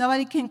yourself. If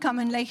nobody can come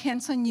and lay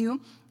hands on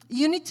you,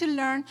 you need to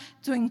learn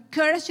to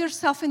encourage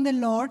yourself in the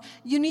Lord.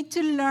 You need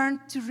to learn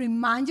to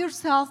remind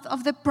yourself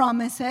of the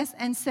promises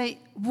and say,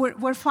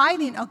 we're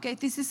fighting, okay?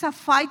 This is a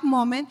fight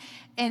moment,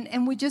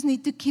 and we just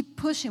need to keep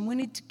pushing. We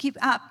need to keep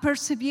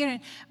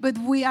persevering, but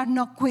we are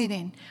not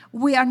quitting.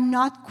 We are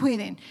not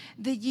quitting.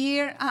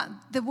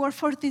 The word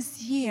for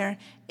this year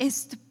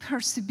is to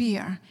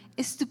persevere.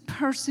 Is to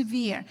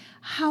persevere.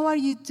 How are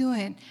you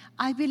doing?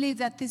 I believe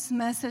that this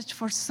message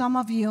for some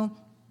of you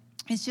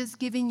is just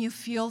giving you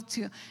fuel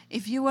to,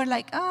 if you were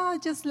like,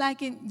 just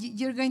like it,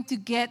 you're going to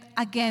get,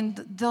 again,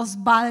 those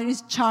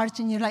batteries charged,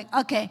 and you're like,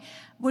 okay,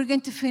 we're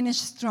going to finish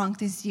strong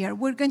this year.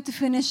 We're going to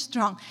finish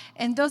strong.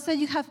 And those that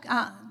you have,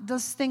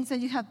 those things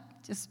that you have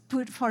just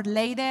put for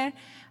later,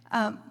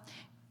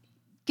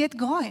 get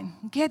going,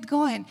 get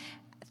going.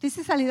 This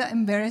is a little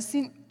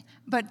embarrassing,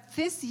 but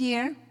this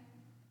year,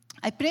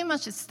 I pretty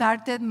much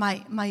started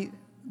my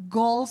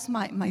goals,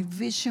 my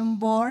vision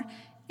board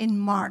in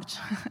March.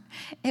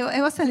 It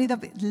was a little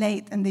bit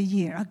late in the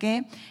year,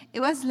 okay? It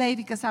was late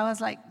because I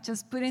was like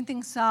just putting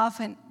things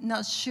off and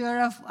not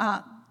sure of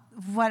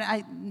what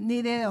I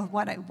needed or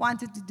what I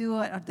wanted to do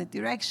or the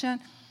direction.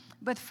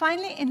 But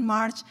finally in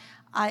March,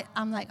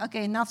 I'm like,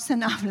 okay, enough's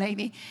enough,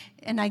 lady.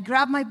 And I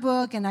grabbed my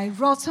book and I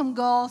wrote some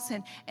goals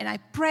and I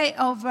pray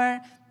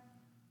over.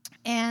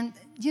 And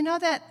you know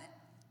that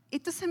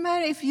it doesn't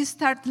matter if you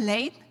start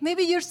late.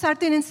 Maybe you're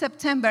starting in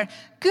September.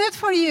 Good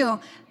for you.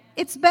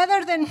 It's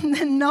better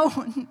than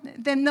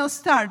no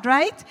start,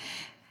 right?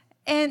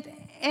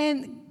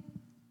 And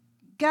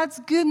God's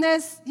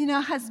goodness,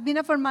 has been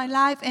over my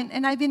life,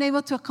 and I've been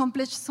able to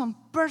accomplish some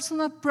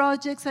personal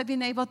projects. I've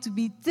been able to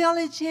be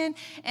diligent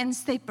and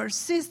stay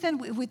persistent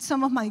with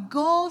some of my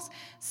goals.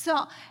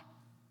 So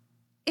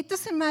it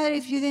doesn't matter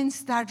if you didn't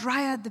start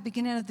right at the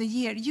beginning of the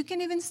year. You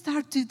can even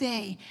start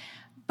today.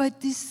 But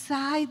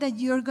decide that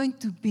you're going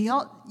to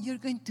build, you're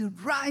going to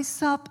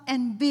rise up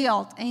and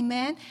build,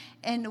 amen?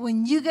 And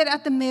when you get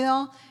at the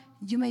middle,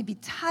 you may be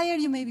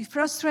tired, you may be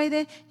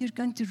frustrated, you're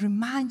going to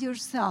remind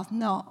yourself,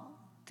 no,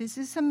 this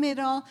is a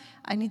middle,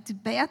 I need to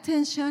pay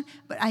attention,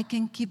 but I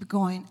can keep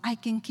going, I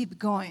can keep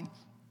going.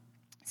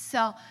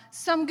 So,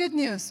 some good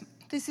news.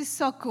 This is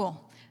so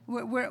cool.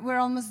 We're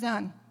almost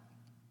done.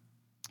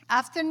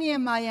 After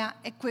Nehemiah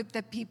equipped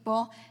the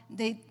people,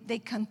 they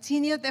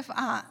continued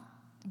the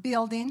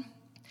building.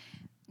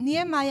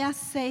 Nehemiah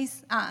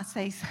says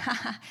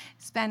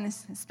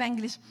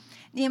Spanglish,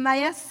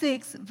 Nehemiah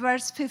 6,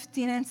 verse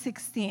 15 and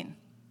 16.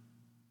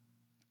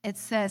 It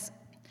says,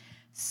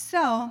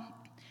 so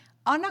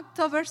on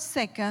October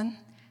 2nd,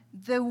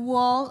 the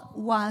wall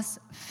was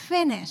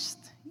finished.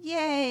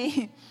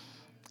 Yay!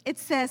 It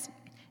says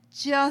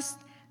just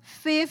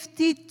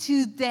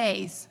 52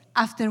 days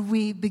after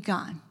we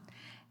began.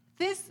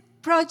 This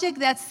project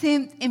that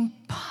seemed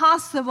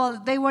impossible,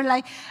 they were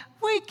like,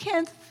 we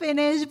can't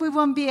finish, we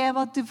won't be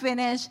able to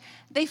finish.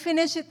 They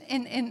finished it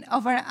in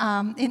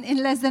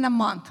less than a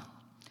month.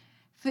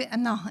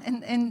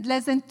 In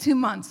less than 2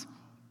 months.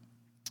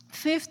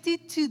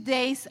 52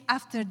 days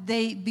after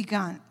they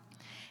began.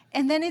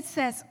 And then it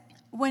says,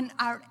 when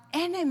our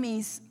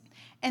enemies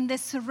and the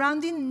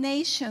surrounding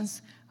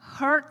nations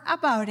heard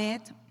about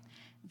it,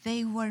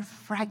 they were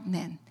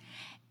frightened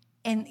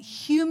and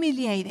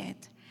humiliated.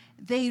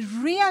 They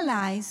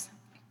realized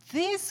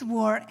this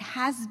work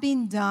has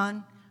been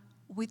done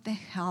with the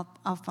help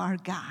of our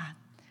God.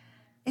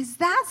 Is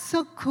that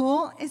so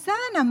cool? Is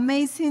that an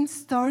amazing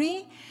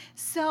story?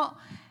 So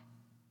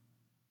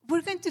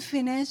we're going to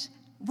finish,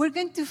 we're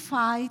going to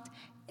fight,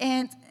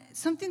 and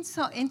something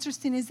so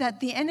interesting is that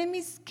the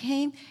enemies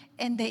came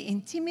and they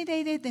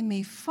intimidated, they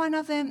made fun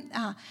of them,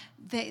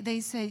 they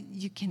said,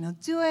 you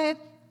cannot do it,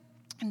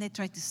 and they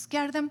tried to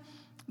scare them.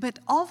 But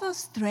all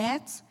those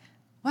threats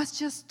was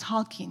just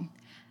talking.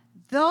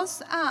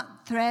 Those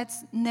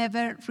threats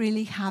never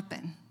really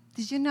happened.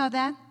 Did you know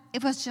that?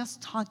 It was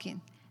just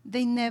talking.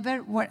 They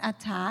never were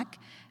attacked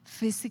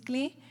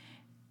physically,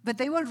 but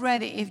they were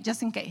ready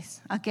just in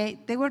case, okay?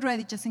 They were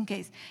ready just in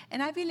case.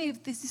 And I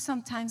believe this is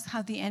sometimes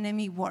how the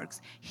enemy works.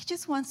 He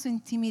just wants to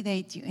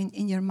intimidate you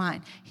in your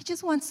mind. He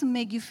just wants to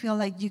make you feel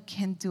like you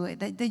can't do it,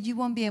 that you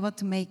won't be able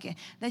to make it,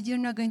 that you're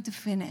not going to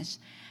finish.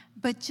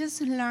 But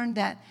just learn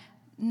that,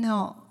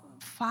 no,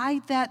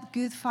 fight that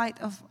good fight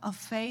of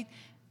faith,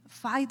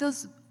 fight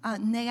those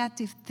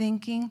negative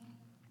thinking,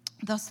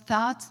 those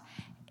thoughts,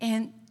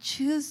 and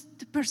choose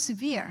to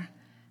persevere.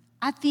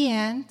 At the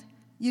end,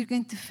 you're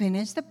going to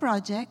finish the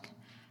project,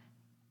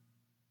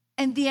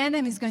 and the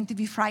enemy is going to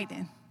be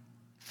frightened.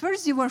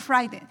 First, you were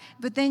frightened,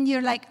 but then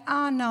you're like,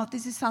 oh, no,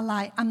 this is a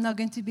lie. I'm not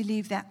going to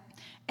believe that.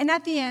 And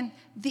at the end,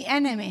 the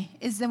enemy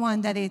is the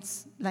one that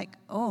it's like,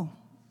 oh,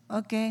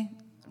 okay,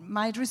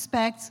 my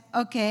respects,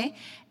 okay.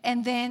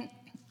 And then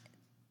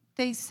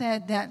they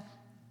said that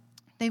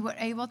they were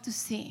able to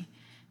see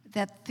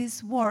that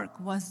this work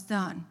was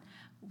done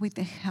with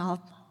the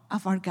help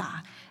of our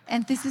God.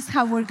 And this is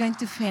how we're going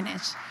to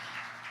finish.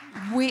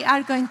 We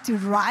are going to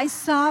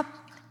rise up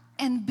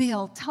and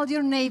build. Tell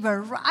your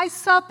neighbor,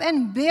 rise up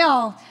and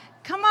build.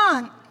 Come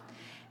on.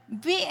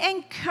 Be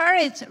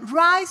encouraged.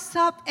 Rise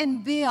up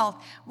and build.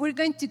 We're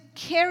going to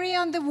carry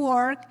on the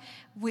work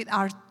with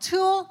our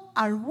tool,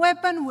 our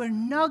weapon. We're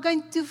not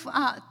going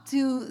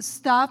to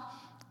stop.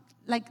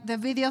 Like the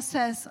video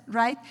says,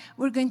 right?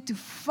 We're going to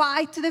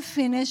fight to the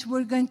finish.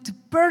 We're going to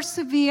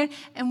persevere,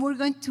 and we're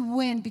going to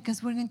win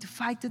because we're going to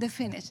fight to the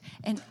finish.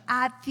 And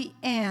at the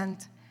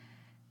end,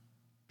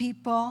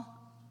 people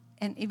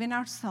and even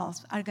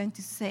ourselves are going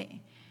to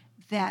say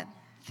that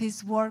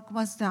this work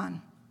was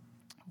done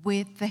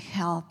with the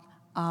help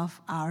of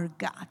our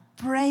God.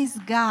 Praise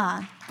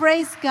God.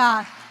 Praise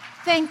God.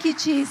 Thank you,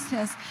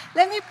 Jesus.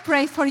 Let me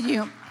pray for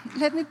you.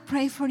 Let me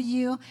pray for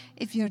you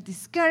if you're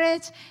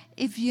discouraged,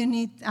 if you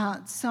need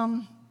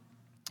some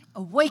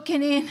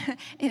awakening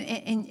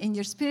in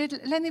your spirit.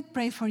 Let me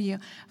pray for you.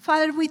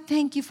 Father, we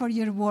thank you for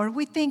your word.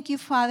 We thank you,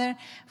 Father,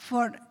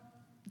 for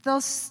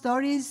those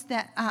stories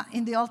that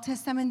in the Old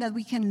Testament that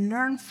we can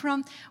learn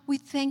from. We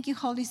thank you,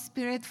 Holy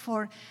Spirit,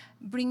 for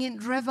bringing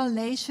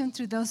revelation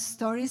through those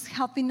stories,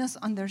 helping us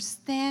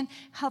understand,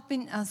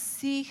 helping us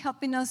see,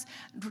 helping us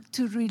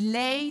to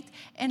relate.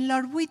 And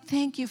Lord, we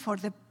thank you for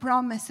the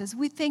promises.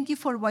 We thank you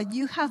for what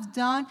you have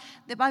done.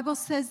 The Bible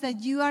says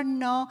that you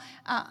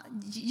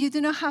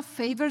do not have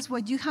favors.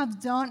 What you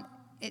have done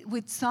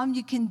with some,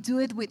 you can do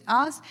it with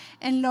us.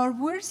 And Lord,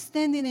 we're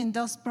standing in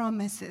those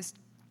promises.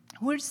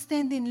 We're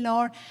standing,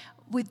 Lord,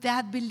 with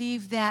that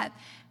belief that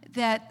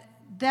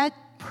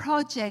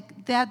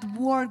project, that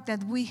work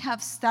that we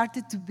have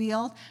started to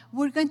build,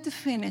 we're going to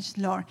finish,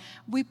 Lord.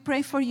 We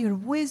pray for your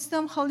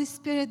wisdom, Holy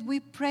Spirit.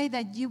 We pray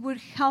that you will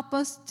help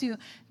us to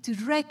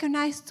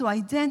recognize, to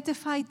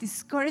identify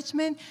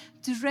discouragement,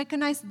 to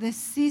recognize the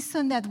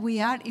season that we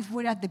are, if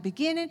we're at the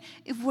beginning,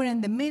 if we're in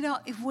the middle,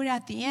 if we're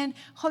at the end.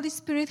 Holy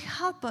Spirit,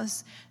 help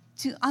us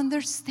to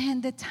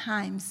understand the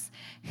times.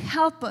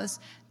 Help us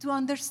to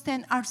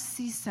understand our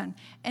season,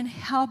 and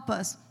help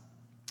us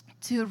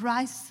to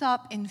rise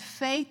up in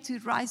faith, to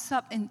rise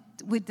up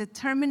with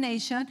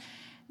determination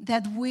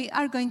that we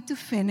are going to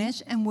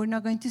finish and we're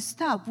not going to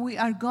stop. We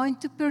are going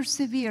to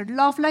persevere.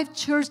 Love Life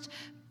Church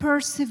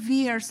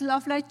perseveres.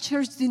 Love Life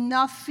Church, do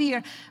not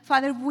fear.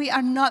 Father, we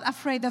are not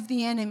afraid of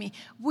the enemy.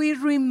 We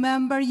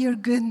remember your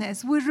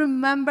goodness. We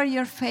remember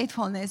your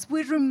faithfulness.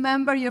 We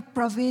remember your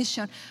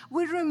provision.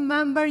 We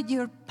remember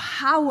your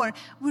power.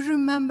 We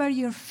remember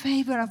your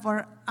favor of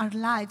our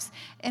lives.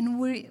 And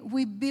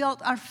we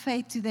build our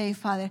faith today,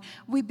 Father.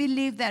 We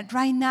believe that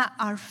right now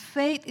our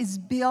faith is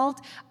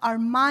built. Our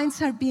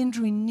minds are being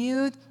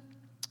renewed.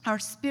 Our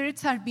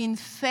spirits are being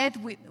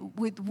fed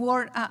with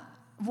word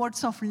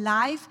words of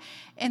life,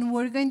 and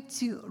we're going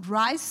to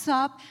rise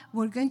up,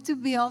 we're going to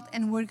build,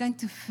 and we're going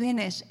to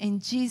finish in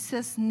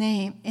Jesus'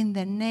 name, in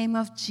the name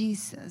of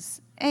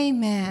Jesus.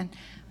 Amen.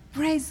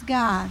 Praise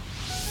God.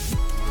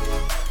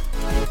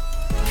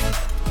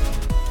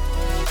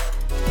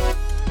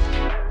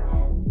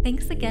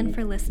 Thanks again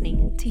for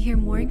listening. To hear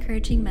more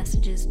encouraging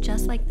messages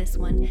just like this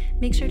one,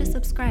 make sure to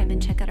subscribe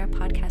and check out our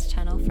podcast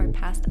channel for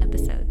past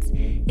episodes.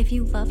 If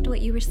you loved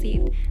what you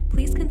received,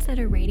 please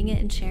consider rating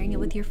it and sharing it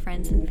with your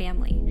friends and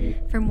family.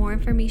 For more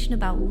information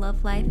about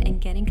Love Life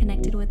and getting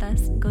connected with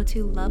us, go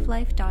to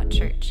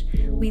lovelife.church.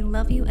 We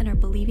love you and are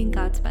believing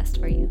God's best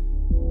for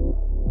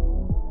you.